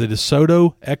for the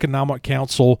DeSoto Economic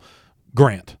Council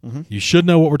grant. Mm-hmm. You should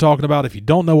know what we're talking about. If you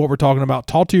don't know what we're talking about,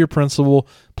 talk to your principal.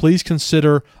 Please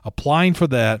consider applying for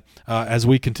that as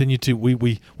we continue to.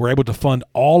 We were able to fund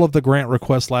all of the grant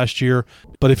requests last year.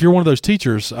 But if you're one of those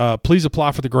teachers, please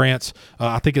apply for the grants.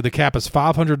 I think the cap is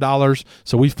 $500.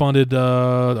 So we funded,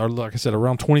 or like I said,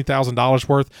 around $20,000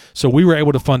 worth. So we were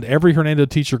able to fund every Hernando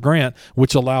teacher grant,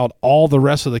 which allowed all the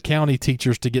rest of the county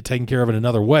teachers to get taken care of in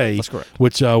another way. That's correct.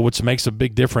 Which makes a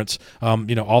big difference,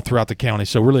 all throughout the county.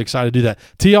 So really excited to do that.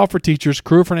 Tee Off for Teachers,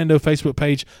 Crew of Fernando Facebook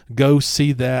page. Go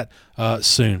see that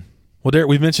soon. Well, Derek,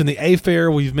 we've mentioned the A-Fair.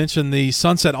 We've mentioned the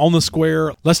Sunset on the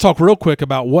Square. Let's talk real quick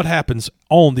about what happens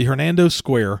on the Hernando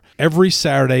Square every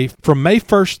Saturday. From May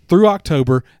 1st through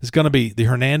October is going to be the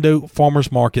Hernando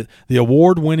Farmers Market, the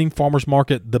award-winning farmers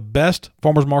market, the best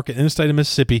farmers market in the state of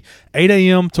Mississippi, 8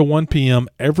 a.m. to 1 p.m.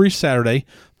 every Saturday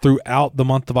throughout the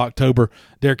month of October.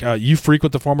 Derek, you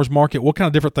frequent the farmers market. What kind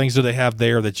of different things do they have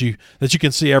there that you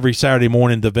can see every Saturday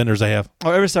morning, the vendors they have?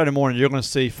 Oh, every Saturday morning you're going to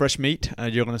see fresh meat.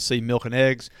 You're going to see milk and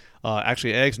eggs.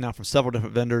 Actually, eggs now from several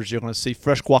different vendors. You're going to see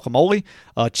fresh guacamole,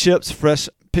 chips, fresh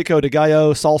pico de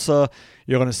gallo, salsa.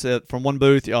 You're going to see from one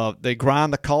booth. They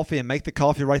grind the coffee and make the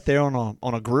coffee right there on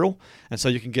a grill, and so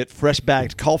you can get fresh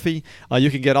bagged coffee.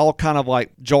 You can get all kind of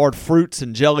like jarred fruits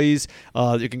and jellies.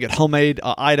 You can get homemade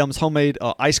items, homemade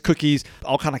ice cookies,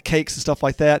 all kind of cakes and stuff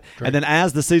like that. Great. And then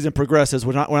as the season progresses,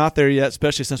 we're not there yet,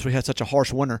 especially since we had such a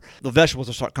harsh winter. The vegetables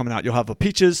will start coming out. You'll have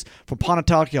peaches from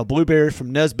Pontotoc. You'll have blueberries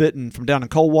from Nesbitt and from down in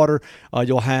Coldwater.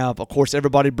 You'll have, of course,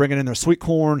 everybody bringing in their sweet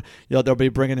corn. They'll be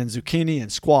bringing in zucchini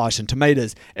and squash and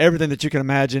tomatoes, everything that you can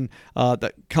imagine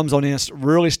that comes on in,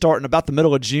 really starting about the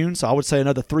middle of June. So I would say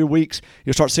another 3 weeks,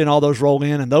 you'll start seeing all those roll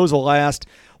in, and those will last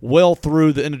well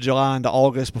through the end of July into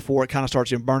August before it kind of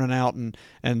starts burning out, and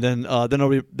then it'll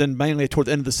be mainly toward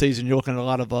the end of the season you're looking at a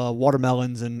lot of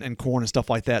watermelons and corn and stuff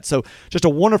like that. So just a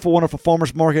wonderful, wonderful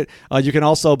farmers market. You can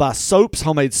also buy soaps,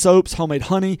 homemade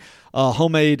honey,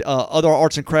 homemade other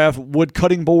arts and craft, wood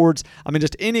cutting boards. I mean,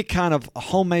 just any kind of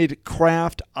homemade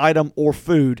craft item or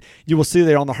food you will see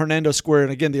there on the Hernando Square.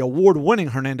 And again, the award-winning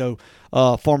Hernando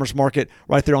Farmers Market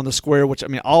right there on the square, which, I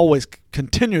mean, always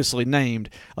continuously named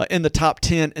in the top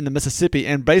 10 in the Mississippi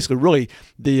and basically really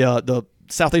the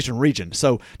southeastern region.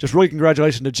 So just really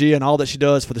congratulations to Gia and all that she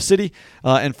does for the city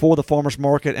and for the farmers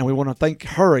market. And we want to thank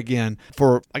her again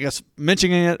for, I guess,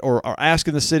 mentioning it or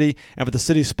asking the city and for the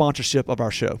city's sponsorship of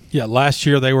our show. Yeah, last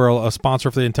year they were a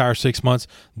sponsor for the entire 6 months.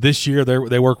 This year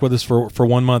they work with us for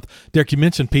 1 month. Derek, you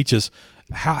mentioned peaches.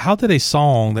 How did a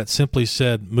song that simply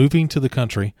said "moving to the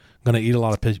country, going to eat a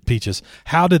lot of peaches"?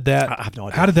 How did that? I have no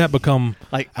idea. How did that become?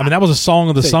 Like, I mean, that was a song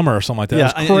of the summer or something like that.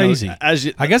 Yeah, it was crazy.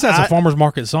 I guess that's a farmers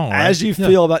market song. Right? As you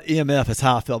feel about EMF is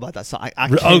how I feel about that song.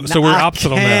 So we're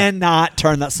opposite on that. I cannot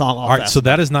turn that song off. All right, so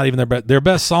that is not even their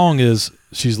best song is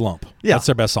 "She's Lump." Yeah, that's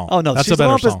their best song. Oh no, that's a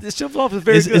better song. She's Lump is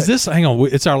very good. Is this? Hang on,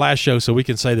 it's our last show, so we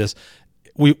can say this.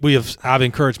 I've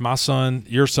encouraged my son,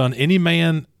 your son, any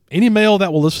male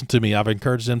that will listen to me, I've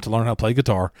encouraged them to learn how to play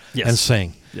guitar and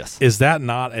sing. Yes. Is that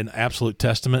not an absolute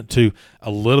testament to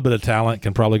a little bit of talent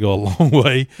can probably go a long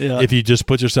way if you just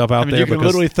put yourself out there? You can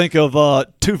literally think of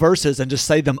 2 verses and just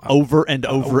say them over and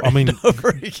over and over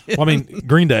again. Well, I mean,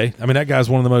 Green Day, I mean, that guy's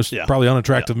one of the most probably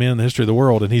unattractive men in the history of the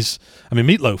world. And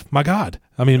Meatloaf, my God.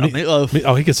 I mean,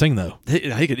 Meatloaf. He could sing, though.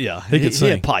 He could sing.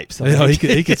 He had pipes.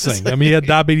 He could sing. I mean, he had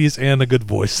diabetes and a good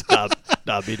voice.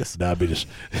 Diabetes.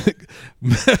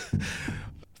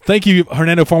 Thank you,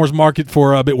 Hernando Farmers Market,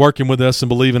 for working with us and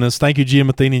believing us. Thank you, Gia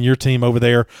Matheny and your team over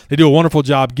there. They do a wonderful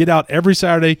job. Get out every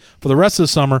Saturday for the rest of the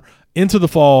summer into the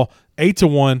fall, 8 to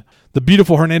 1. The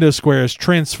beautiful Hernando Square is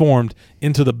transformed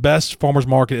into the best farmers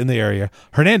market in the area.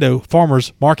 Hernando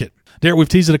Farmers Market. Derek, we've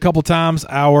teased it a couple times.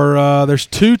 There's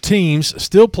 2 teams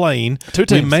still playing. 2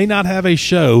 teams. We may not have a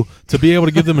show to be able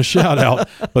to give them a shout out,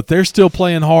 but they're still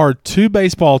playing hard. 2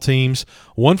 baseball teams,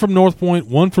 one from North Point,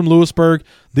 one from Lewisburg.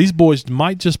 These boys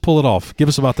might just pull it off. Give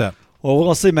us about that. Well, we're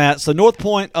going to see, Matt. So North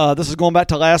Point, this is going back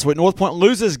to last week. North Point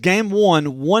loses game 1,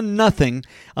 1-0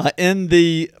 in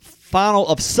the final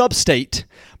of Sub-State,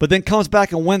 but then comes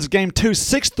back and wins game 2,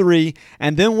 6-3,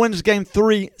 and then wins game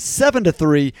 3,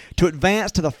 7-3 to advance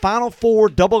to the Final Four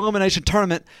double elimination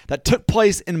tournament that took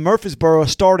place in Murfreesboro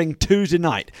starting Tuesday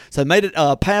night. So made it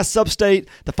past Sub-State,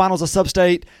 the finals of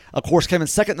Sub-State, of course came in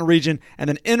second in the region, and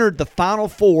then entered the Final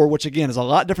Four, which again is a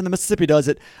lot different than Mississippi does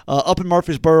it, up in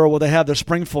Murfreesboro where they have their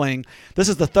spring fling. This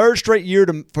is the 3rd straight year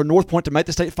for North Point to make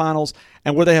the state finals,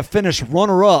 and where they have finished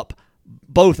runner-up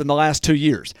both in the last 2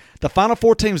 years. The Final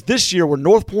Four teams this year were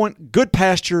North Point, Good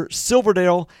Pasture,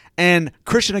 Silverdale, and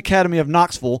Christian Academy of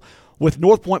Knoxville, with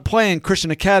North Point playing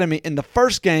Christian Academy in the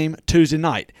first game Tuesday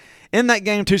night. In that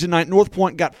game Tuesday night, North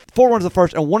Point got 4 runs of the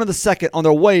first and 1 of the second on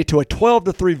their way to a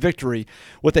 12-3 victory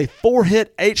with a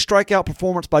 4-hit, 8-strikeout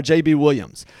performance by J.B.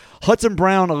 Williams. Hudson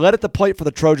Brown led at the plate for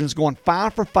the Trojans, going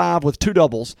 5 for 5 with 2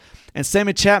 doubles, and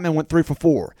Sammy Chapman went 3 for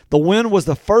 4. The win was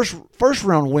the first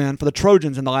round win for the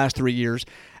Trojans in the last 3 years,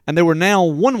 and they were now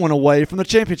 1 win away from the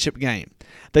championship game.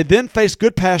 They then faced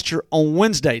Good Pasture on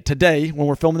Wednesday, today, when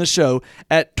we're filming this show,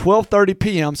 at 12:30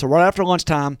 p.m., so right after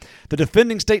lunchtime, the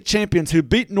defending state champions who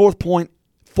beat North Point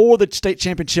for the state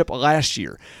championship last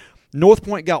year. North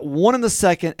Point got 1 in the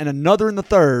second and another in the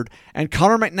third, and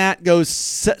Connor McNatt goes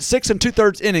 6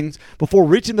 2/3 innings before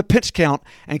reaching the pitch count,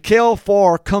 and Kale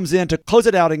Farr comes in to close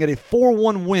it out and get a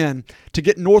 4-1 win to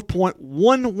get North Point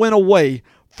 1 win away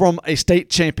from a state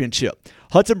championship.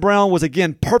 Hudson Brown was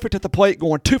again perfect at the plate,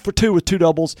 going 2 for 2 with 2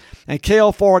 doubles, and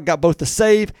Kale Farr got both the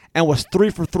save and was 3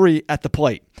 for 3 at the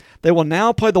plate. They will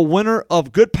now play the winner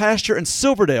of Good Pasture and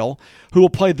Silverdale, who will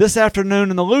play this afternoon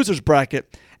in the losers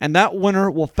bracket, and that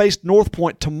winner will face North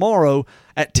Point tomorrow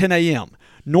at 10 a.m.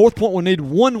 North Point will need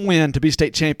 1 win to be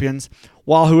state champions,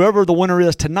 while whoever the winner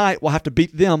is tonight will have to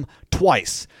beat them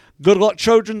twice. Good luck,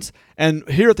 Trojans. And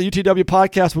here at the UTW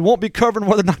podcast, we won't be covering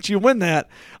whether or not you win that,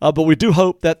 but we do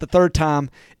hope that the 3rd time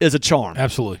is a charm.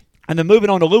 Absolutely. And then moving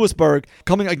on to Lewisburg,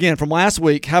 coming again from last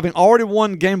week, having already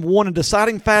won Game 1 in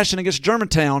deciding fashion against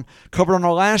Germantown, covered on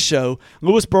our last show,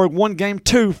 Lewisburg won Game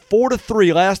 2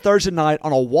 4-3 last Thursday night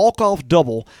on a walk-off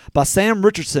double by Sam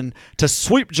Richardson to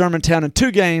sweep Germantown in 2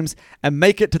 games and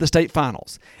make it to the state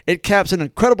finals. It caps an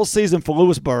incredible season for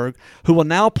Lewisburg, who will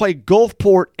now play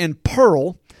Gulfport in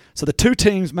Pearl, So the two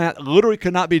teams, Matt, literally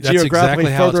could not be That's geographically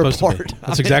exactly how further it's supposed apart. to be.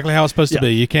 That's exactly how it's supposed to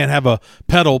be. You can't have a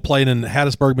pedal playing in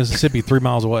Hattiesburg, Mississippi, 3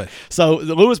 miles away. So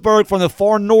Lewisburg from the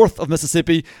far north of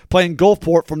Mississippi playing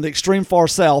Gulfport from the extreme far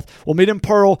south will meet in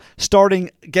Pearl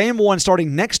game one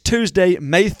starting next Tuesday,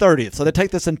 May 30th. So they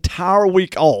take this entire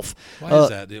week off. Why is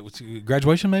that? It was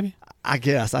graduation maybe? I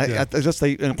guess. And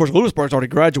of course, Lewisburg's already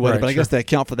graduated, Right, but I guess they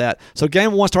account for that. So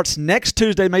game one starts next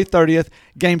Tuesday, May 30th.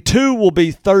 Game two will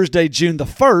be Thursday, June the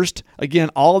 1st. Again,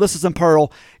 all of this is in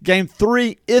Pearl. Game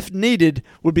three, if needed,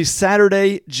 would be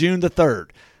Saturday, June the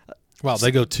 3rd. Wow, they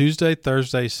go Tuesday,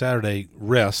 Thursday, Saturday,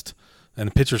 rest. And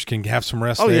the pitchers can have some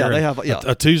rest. Oh there. yeah, they have. Yeah.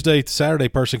 A Tuesday, Saturday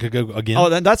person could go again. Oh,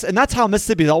 and that's how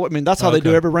Mississippi's always. I mean, that's how they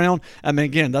do every round. I mean,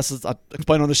 again, I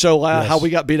explained on the show how we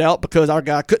got beat out because our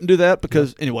guy couldn't do that.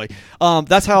 Because anyway,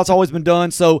 that's how it's always been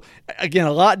done. So again,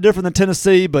 a lot different than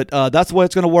Tennessee, but that's the way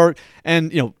it's going to work.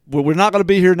 And we're not going to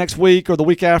be here next week or the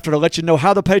week after to let you know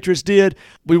how the Patriots did.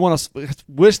 We want to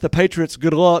wish the Patriots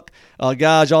good luck,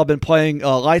 guys. Y'all been playing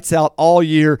lights out all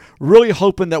year. Really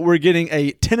hoping that we're getting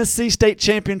a Tennessee State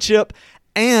championship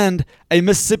and a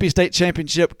Mississippi State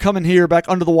championship coming here back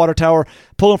under the water tower.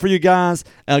 Pulling for you guys.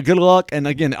 Good luck. And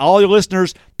again, all your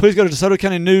listeners, please go to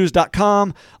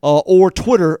DeSotoCountyNews.com or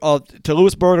Twitter to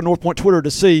Lewisburg and North Point Twitter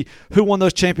to see who won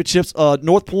those championships.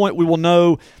 North Point, we will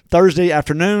know Thursday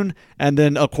afternoon. And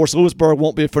then, of course, Lewisburg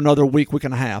won't be for another week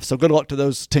and a half. So good luck to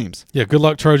those teams. Yeah, good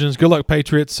luck, Trojans. Good luck,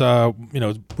 Patriots.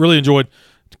 Really enjoyed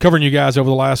covering you guys over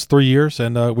the last 3 years,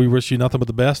 and we wish you nothing but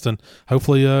the best, and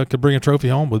hopefully could bring a trophy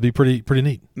home. Would be pretty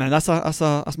neat. Man, that's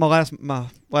my last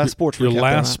sports. Your recap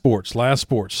last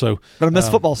sports. So gonna miss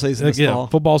football season this fall.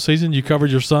 Football season. You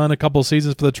covered your son a couple of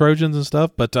seasons for the Trojans and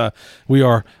stuff, but we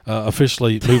are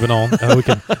officially moving on. We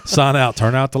can sign out,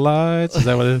 turn out the lights. Is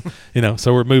that what it is?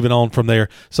 So we're moving on from there.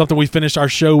 Something we finished our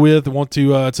show with.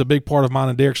 It's a big part of mine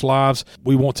and Derek's lives.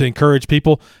 We want to encourage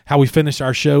people. How we finish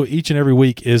our show each and every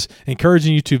week is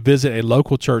encouraging you to visit a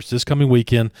local church this coming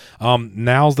weekend.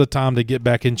 Now's the time to get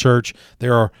back in church.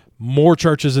 There are more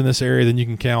churches in this area than you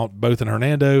can count, both in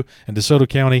Hernando and DeSoto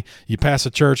County. You pass a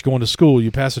church going to school,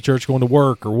 you pass a church going to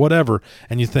work or whatever,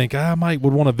 and you think, I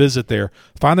would want to visit there.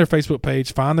 Find their Facebook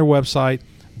page, find their website.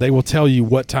 They will tell you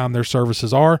what time their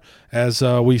services are. As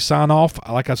we sign off,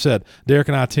 like I said, Derek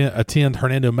and I attend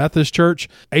Hernando Methodist Church,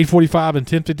 8:45 and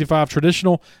 10:55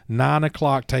 traditional, 9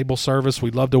 o'clock table service.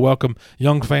 We'd love to welcome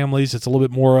young families. It's a little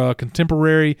bit more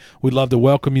contemporary. We'd love to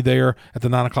welcome you there at the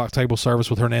 9 o'clock table service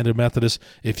with Hernando Methodist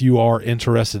if you are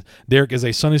interested. Derek is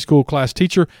a Sunday school class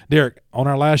teacher. Derek, on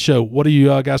our last show, what are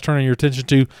you guys turning your attention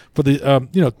to for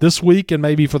the this week and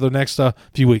maybe for the next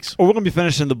few weeks? Well, we're going to be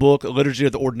finishing the book Liturgy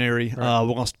of the Ordinary. Right.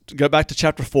 We're going to go back to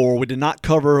chapter 4. We did not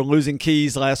cover losing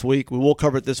keys last week. We will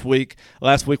cover it this week.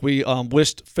 Last week we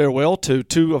wished farewell to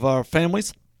two of our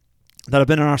families that have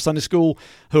been in our Sunday school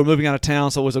who are moving out of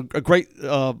town. So it was a great,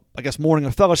 morning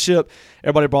of fellowship.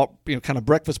 Everybody brought kind of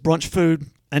breakfast, brunch food.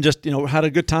 And just, had a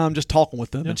good time just talking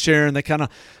with them and sharing. They kind of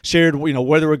shared,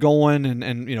 where they were going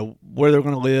and where they were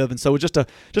going to live. And so it was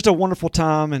just a wonderful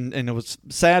time. And it was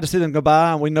sad to see them go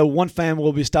by. And we know one family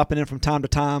will be stopping in from time to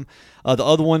time. The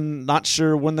other one, not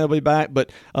sure when they'll be back,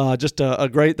 but just a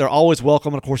great, they're always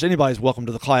welcome. And of course, anybody's welcome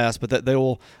to the class, but that they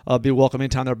will be welcome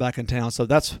anytime they're back in town. So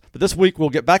but this week we'll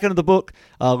get back into the book,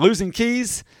 Losing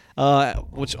Keys,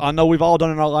 which I know we've all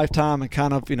done in our lifetime and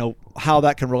kind of, how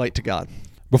that can relate to God.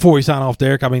 Before we sign off,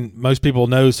 Derek, most people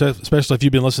know, especially if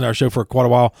you've been listening to our show for quite a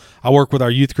while, I work with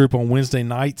our youth group on Wednesday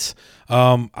nights.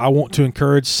 I want to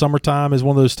encourage, summertime is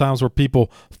one of those times where people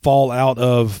fall out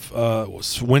of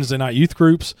Wednesday night youth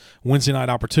groups, Wednesday night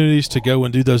opportunities to go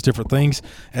and do those different things.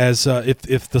 As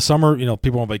if the summer,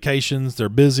 people on vacations, they're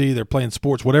busy, they're playing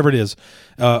sports, whatever it is,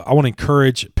 I want to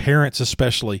encourage parents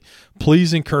especially.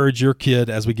 Please encourage your kid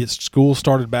as we get school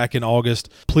started back in August.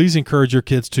 Please encourage your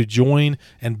kids to join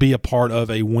and be a part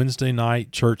of a Wednesday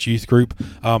night church youth group.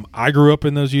 I grew up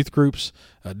in those youth groups.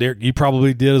 Derek, you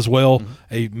probably did as well. Mm-hmm.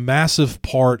 A massive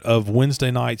part of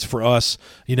Wednesday nights for us,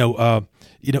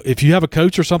 if you have a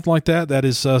coach or something like that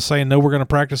is saying, no, we're going to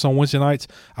practice on Wednesday nights,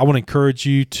 I want to encourage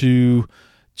you to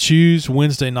choose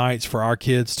Wednesday nights for our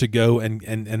kids to go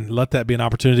and let that be an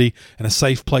opportunity and a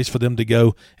safe place for them to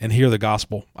go and hear the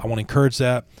gospel. I want to encourage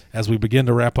that as we begin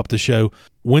to wrap up the show.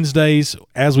 Wednesdays,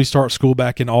 as we start school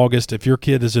back in August, if your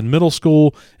kid is in middle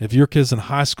school, if your kid's in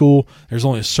high school, there's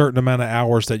only a certain amount of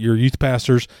hours that your youth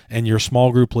pastors and your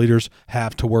small group leaders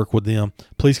have to work with them.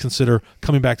 Please consider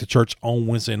coming back to church on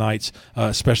Wednesday nights,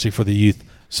 especially for the youth.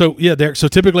 So, yeah, Derek, so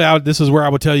typically this is where I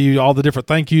would tell you all the different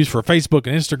thank yous for Facebook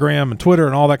and Instagram and Twitter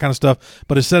and all that kind of stuff.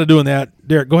 But instead of doing that,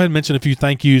 Derek, go ahead and mention a few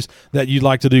thank yous that you'd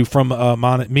like to do from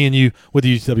me and you with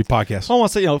the UTW podcast. I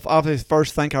want to say, obviously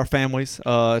first thank our families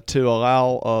to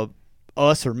allow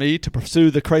us or me to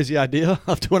pursue the crazy idea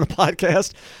of doing a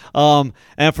podcast,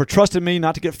 and for trusting me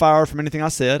not to get fired from anything I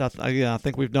said. I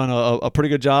think we've done a pretty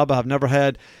good job. I've never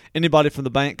had anybody from the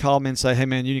bank call me and say, hey,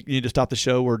 man, you need to stop the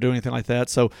show or do anything like that.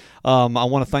 So I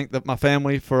want to thank my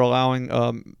family for allowing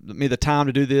me the time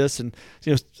to do this. And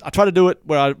I try to do it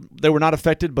where they were not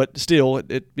affected, but still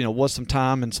it was some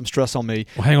time and some stress on me.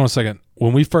 Well, hang on a second.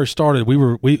 When we first started,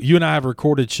 you and I have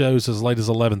recorded shows as late as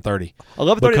 11:30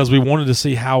 because we wanted to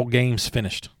see how games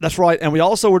finished. That's right, and we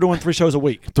also were doing 3 shows a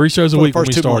week. 3 shows a week when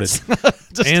we started.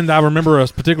 And I remember a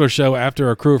particular show after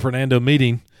a Crew of Fernando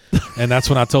meeting, and that's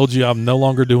when I told you I'm no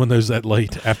longer doing those that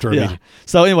late after a meeting.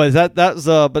 So anyways, that's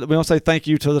but we want to say thank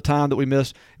you to the time that we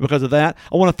missed because of that.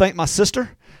 I want to thank my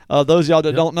sister. Those of y'all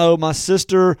that don't know, my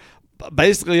sister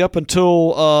basically up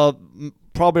until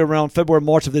probably around February,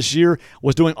 March of this year,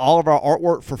 was doing all of our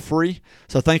artwork for free.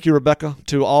 So thank you, Rebecca,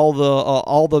 to all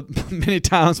the many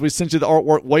times we sent you the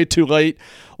artwork way too late,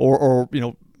 or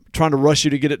trying to rush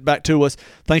you to get it back to us.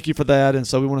 Thank you for that. And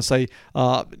so we want to say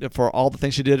for all the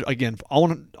things she did, again,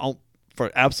 for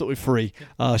absolutely free.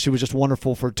 She was just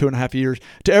wonderful for 2.5 years.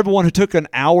 To everyone who took an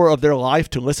hour of their life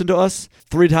to listen to us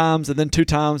 3 times and then 2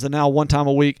 times and now 1 time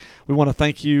a week, we want to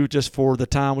thank you just for the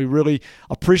time. We really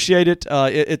appreciate it.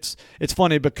 It's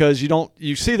funny because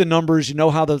you see the numbers, you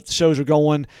know how the shows are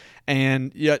going,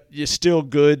 and yet you're still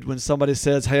good when somebody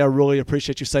says, hey, I really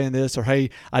appreciate you saying this, or hey,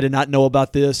 I did not know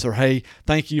about this, or hey,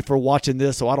 thank you for watching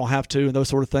this so I don't have to, and those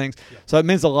sort of things. Yeah. So it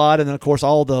means a lot. And then, of course,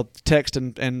 all the text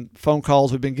and phone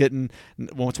calls we've been getting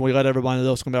once we let everybody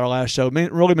know it's going to be our last show,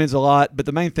 it really means a lot. But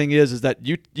the main thing is that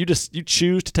you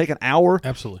choose to take an hour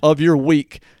of your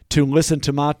week to listen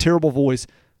to my terrible voice.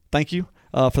 Thank you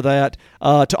for that.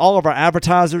 To all of our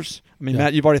advertisers,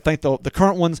 Matt, you've already thanked the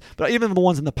current ones, but even the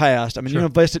ones in the past. Sure.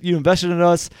 You invested in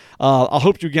us. I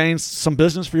hope you gained some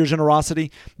business for your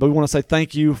generosity, but we want to say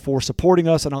thank you for supporting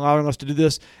us and allowing us to do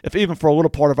this, if even for a little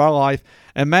part of our life.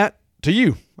 And Matt, to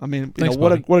you, Thanks,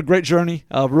 what a great journey.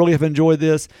 Really have enjoyed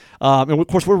this. And of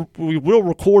course, we will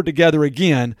record together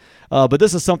again, but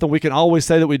this is something we can always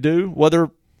say that we do,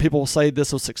 whether people say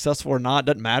this was successful or not,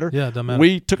 doesn't matter. Yeah, it doesn't matter.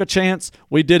 We took a chance.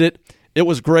 We did it. It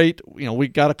was great. We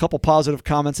got a couple positive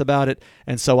comments about it.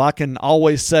 And so I can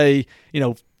always say,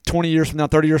 20 years from now,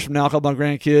 30 years from now, I'll call my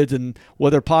grandkids, and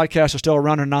whether podcasts are still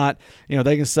around or not,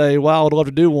 they can say, well, I'd love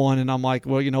to do one. And I'm like,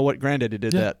 well, you know what? Granddaddy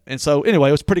did that. And so anyway,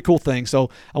 it was a pretty cool thing. So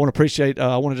I want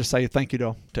to just say thank you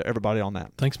to everybody on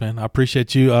that. Thanks, man. I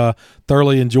appreciate you.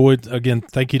 Thoroughly enjoyed. Again,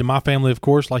 thank you to my family, of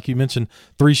course. Like you mentioned,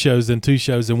 3 shows, then 2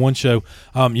 shows, then 1 show.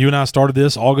 You and I started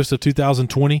this August of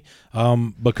 2020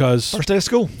 because first day of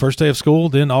school. First day of school,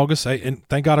 then August. And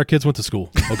thank God our kids went to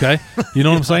school. Okay, you know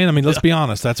what I'm saying? Let's be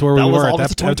honest. That's where we were at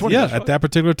that. At that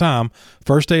particular time,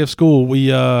 first day of school,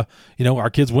 we our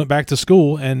kids went back to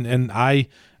school, and I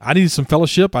needed some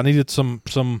fellowship. I needed some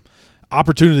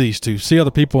opportunities to see other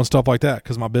people and stuff like that,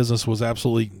 because my business was I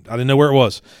didn't know where it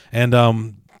was.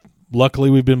 And luckily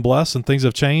we've been blessed and things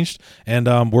have changed, and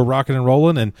we're rocking and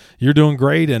rolling, and you're doing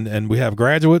great, and we have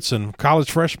graduates and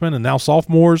college freshmen and now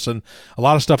sophomores, and a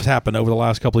lot of stuff has happened over the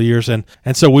last couple of years. And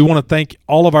so we want to thank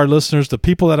all of our listeners, the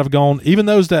people that have gone, even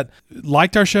those that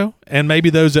liked our show and maybe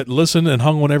those that listened and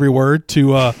hung on every word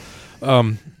to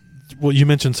well, you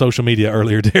mentioned social media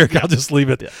earlier, Derek. I'll just leave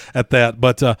it at that.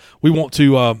 But we want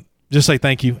to just say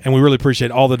thank you, and we really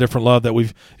appreciate all the different love that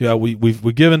we've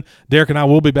given. Derek and I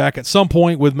will be back at some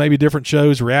point with maybe different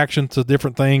shows, reactions to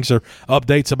different things, or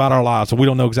updates about our lives. So we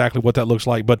don't know exactly what that looks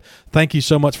like, but thank you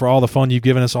so much for all the fun you've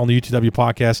given us on the UTW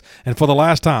podcast. And for the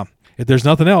last time, if there's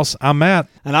nothing else, I'm Matt.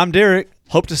 And I'm Derek.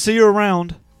 Hope to see you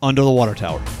around under the water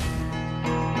tower.